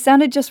anything, but they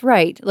sounded just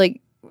right.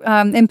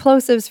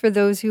 Implosives, for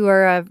those who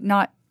are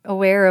not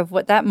aware of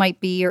what that might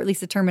be, or at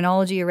least the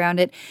terminology around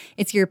it,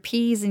 it's your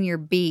P's and your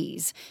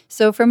B's.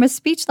 So from a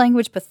speech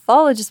language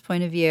pathologist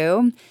point of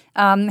view,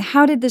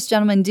 how did this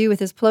gentleman do with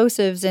his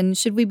plosives, and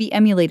should we be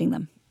emulating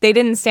them? They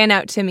didn't stand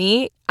out to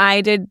me.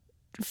 I did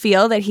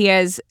feel that he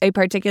has a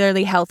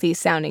particularly healthy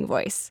sounding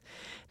voice.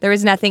 There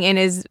was nothing in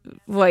his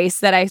voice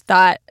that I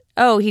thought,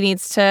 oh, he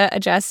needs to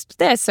adjust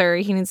this or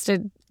he needs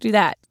to do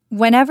that.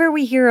 Whenever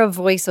we hear a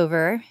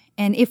voiceover,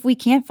 and if we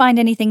can't find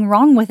anything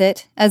wrong with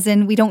it, as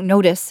in we don't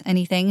notice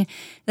anything,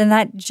 then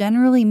that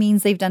generally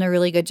means they've done a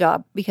really good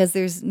job, because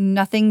there's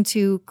nothing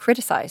to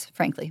criticize,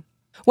 frankly.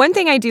 One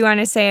thing I do want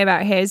to say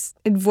about his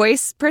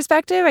voice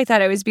perspective, I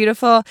thought it was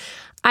beautiful.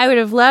 I would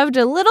have loved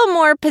a little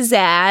more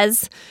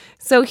pizzazz.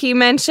 So he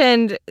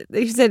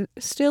said,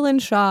 still in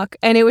shock.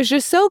 And it was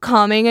just so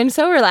calming and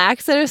so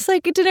relaxed that it was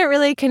it didn't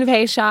really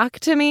convey shock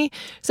to me.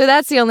 So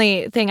that's the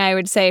only thing I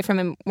would say from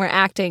a more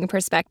acting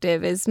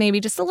perspective, is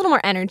maybe just a little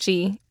more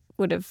energy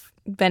would have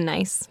been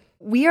nice.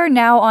 We are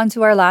now on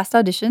to our last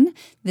audition.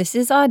 This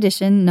is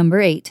audition number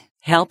 8.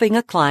 Helping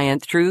a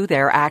client through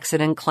their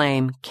accident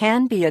claim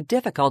can be a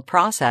difficult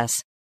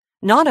process.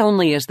 Not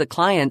only is the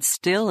client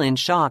still in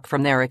shock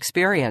from their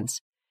experience,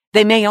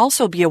 they may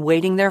also be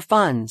awaiting their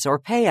funds or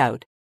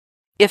payout.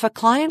 If a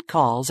client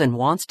calls and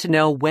wants to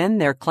know when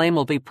their claim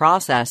will be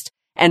processed,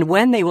 And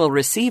when they will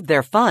receive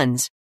their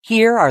funds,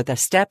 here are the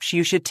steps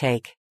you should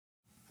take.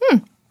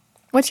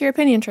 What's your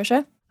opinion,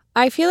 Trisha?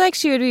 I feel like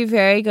she would be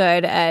very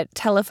good at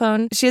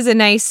telephone. She has a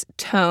nice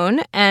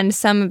tone, and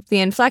some of the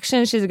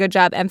inflections, she does a good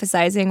job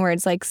emphasizing where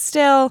it's like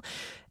still,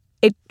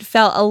 it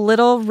felt a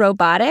little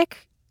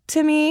robotic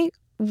to me,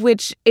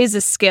 which is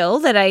a skill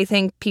that I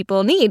think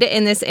people need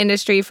in this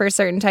industry for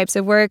certain types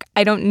of work.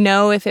 I don't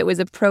know if it was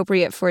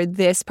appropriate for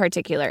this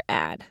particular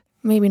ad.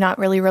 Maybe not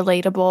really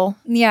relatable.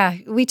 Yeah,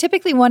 we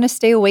typically want to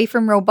stay away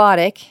from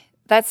robotic.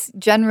 That's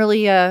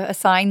generally a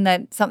sign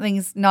that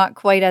something's not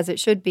quite as it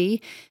should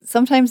be.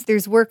 Sometimes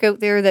there's work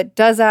out there that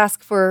does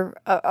ask for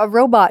a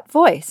robot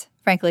voice,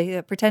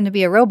 frankly, pretend to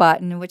be a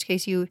robot, and in which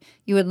case you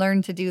would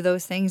learn to do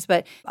those things.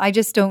 But I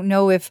just don't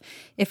know if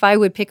I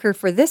would pick her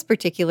for this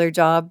particular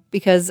job,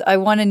 because I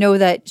want to know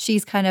that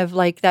she's kind of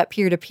like that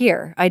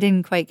peer-to-peer. I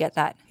didn't quite get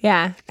that.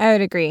 Yeah, I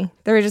would agree.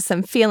 There was just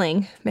some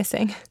feeling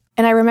missing.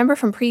 And I remember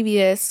from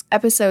previous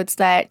episodes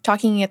that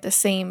talking at the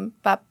same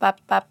bop,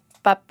 bop, bop,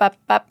 bop, bop,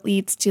 bop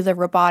leads to the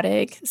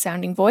robotic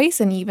sounding voice.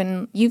 And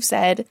even you've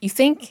said you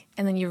think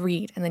and then you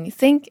read, and then you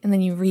think and then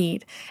you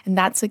read. And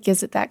that's what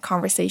gives it that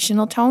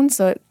conversational tone.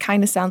 So it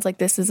kind of sounds like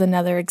this is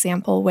another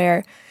example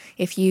where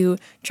if you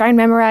try and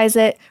memorize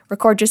it,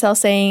 record yourself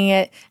saying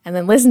it, and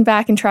then listen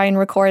back and try and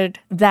record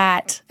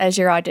that as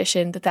your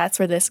audition, that's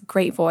where this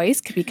great voice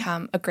could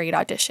become a great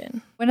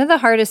audition. One of the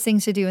hardest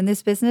things to do in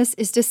this business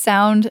is to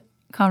sound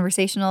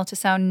conversational, to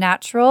sound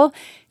natural.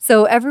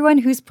 So everyone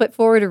who's put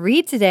forward a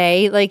read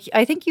today,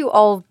 I think you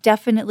all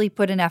definitely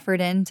put an effort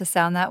in to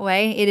sound that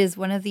way. It is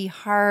one of the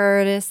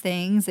hardest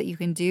things that you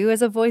can do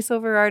as a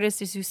voiceover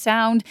artist, is to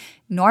sound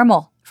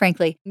normal.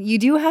 Frankly, you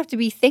do have to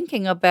be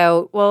thinking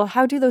about, well,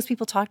 how do those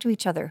people talk to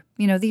each other?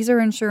 These are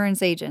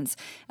insurance agents.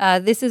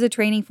 This is a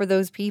training for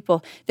those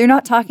people. They're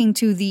not talking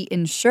to the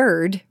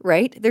insured,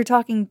 right? They're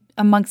talking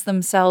amongst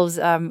themselves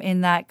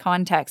in that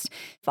context.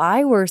 If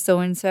I were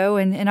so-and-so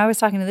and I was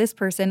talking to this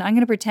person, I'm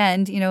going to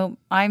pretend,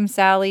 I'm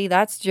Sally,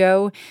 that's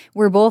Joe.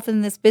 We're both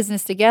in this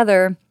business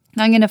together.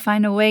 I'm going to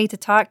find a way to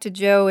talk to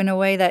Joe in a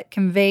way that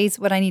conveys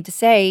what I need to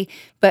say,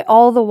 but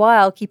all the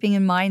while keeping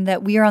in mind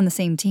that we are on the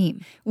same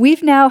team.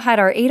 We've now had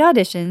our 8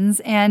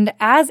 auditions, and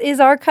as is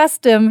our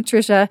custom,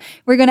 Trisha,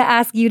 we're going to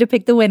ask you to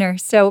pick the winner.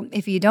 So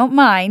if you don't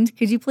mind,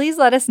 could you please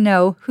let us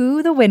know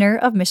who the winner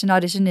of Mission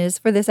Audition is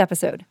for this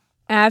episode?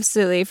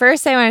 Absolutely.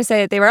 First, I want to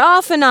say that they were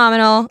all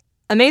phenomenal.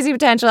 Amazing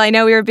potential. I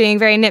know we were being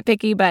very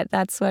nitpicky, but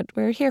that's what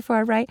we're here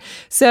for, right?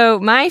 So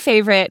my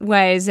favorite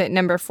was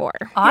number 4.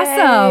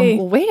 Awesome. Yay.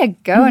 Way to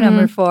go,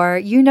 number 4.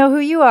 You know who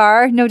you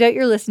are. No doubt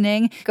you're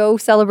listening. Go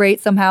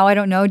celebrate somehow. I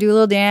don't know, do a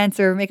little dance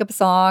or make up a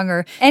song.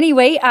 Or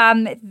anyway,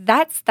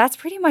 that's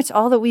pretty much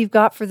all that we've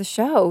got for the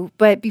show.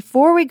 But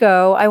before we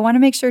go, I want to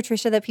make sure,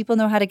 Trisha, that people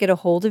know how to get a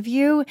hold of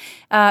you,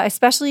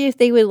 especially if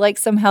they would like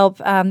some help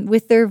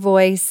with their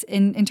voice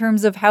in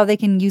terms of how they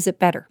can use it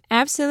better.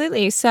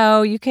 Absolutely.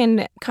 So you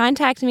can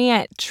contact me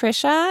at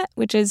Tricia,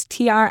 which is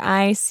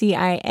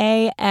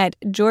TRICIA, at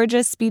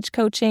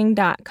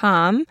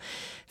georgiaspeechcoaching.com.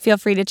 Feel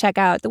free to check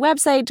out the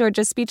website,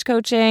 Georgia Speech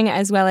Coaching,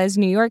 as well as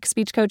New York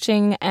Speech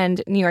Coaching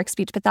and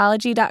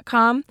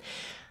NewYorkSpeechPathology.com.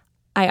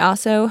 I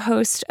also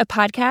host a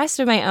podcast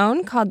of my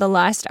own called The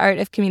Lost Art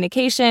of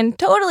Communication.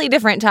 Totally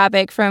different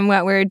topic from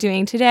what we're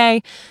doing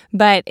today.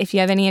 But if you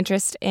have any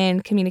interest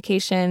in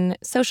communication,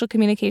 social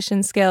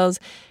communication skills,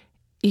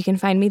 you can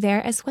find me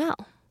there as well.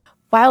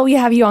 While we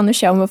have you on the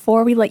show, and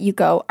before we let you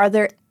go, are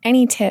there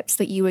any tips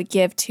that you would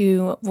give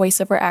to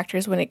voiceover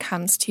actors when it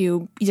comes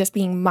to just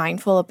being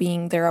mindful of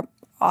being their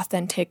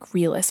authentic,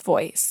 realist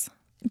voice?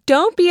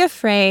 Don't be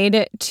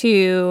afraid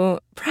to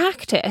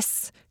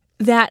practice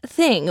that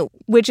thing,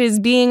 which is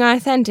being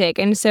authentic.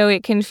 And so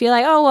it can feel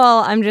like, oh,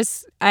 well,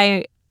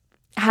 I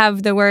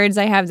have the words,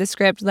 I have the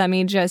script, let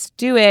me just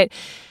do it.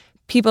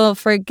 People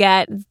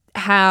forget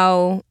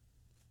how,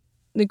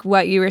 like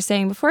what you were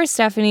saying before,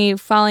 Stephanie,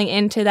 falling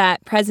into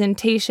that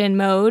presentation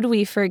mode,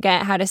 we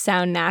forget how to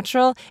sound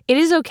natural. It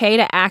is okay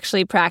to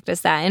actually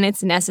practice that, and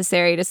it's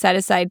necessary to set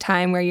aside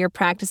time where you're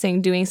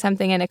practicing doing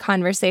something in a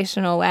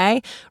conversational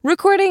way.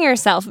 Recording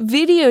yourself,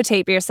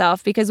 videotape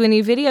yourself, because when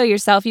you video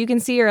yourself, you can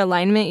see your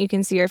alignment, you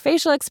can see your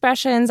facial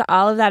expressions,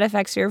 all of that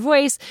affects your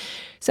voice.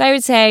 So I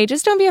would say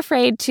just don't be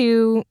afraid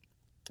to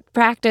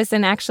practice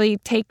and actually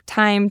take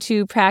time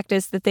to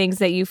practice the things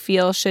that you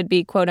feel should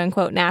be quote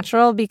unquote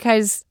natural,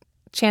 because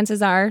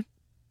chances are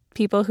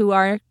people who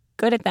are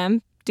good at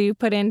them do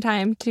put in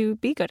time to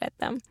be good at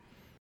them.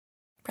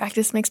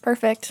 Practice makes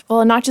perfect.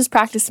 Well, not just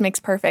practice makes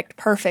perfect.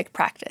 Perfect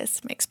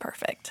practice makes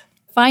perfect.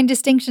 Fine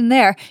distinction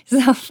there.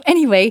 So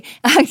anyway,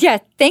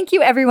 thank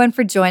you everyone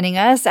for joining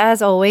us.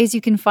 As always,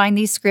 you can find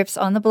these scripts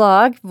on the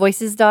blog,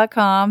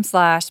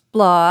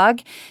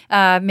 voices.com/blog.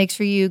 Make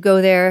sure you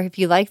go there if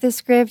you like the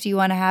script, you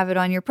want to have it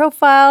on your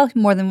profile,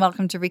 more than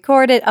welcome to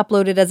record it,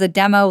 upload it as a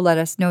demo, let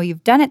us know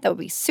you've done it. That would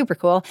be super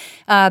cool.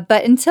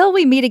 But until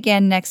we meet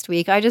again next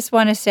week, I just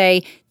want to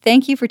say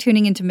thank you for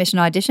tuning into Mission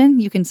Audition.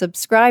 You can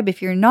subscribe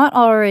if you're not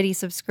already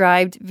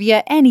subscribed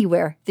via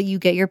anywhere that you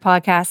get your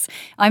podcasts.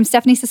 I'm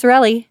Stephanie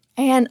Ciccarelli.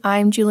 And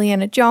I'm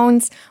Juliana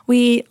Jones.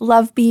 We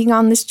love being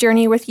on this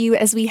journey with you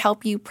as we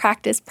help you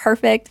practice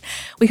perfect.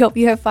 We hope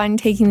you have fun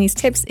taking these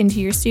tips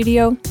into your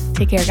studio.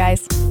 Take care,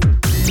 guys.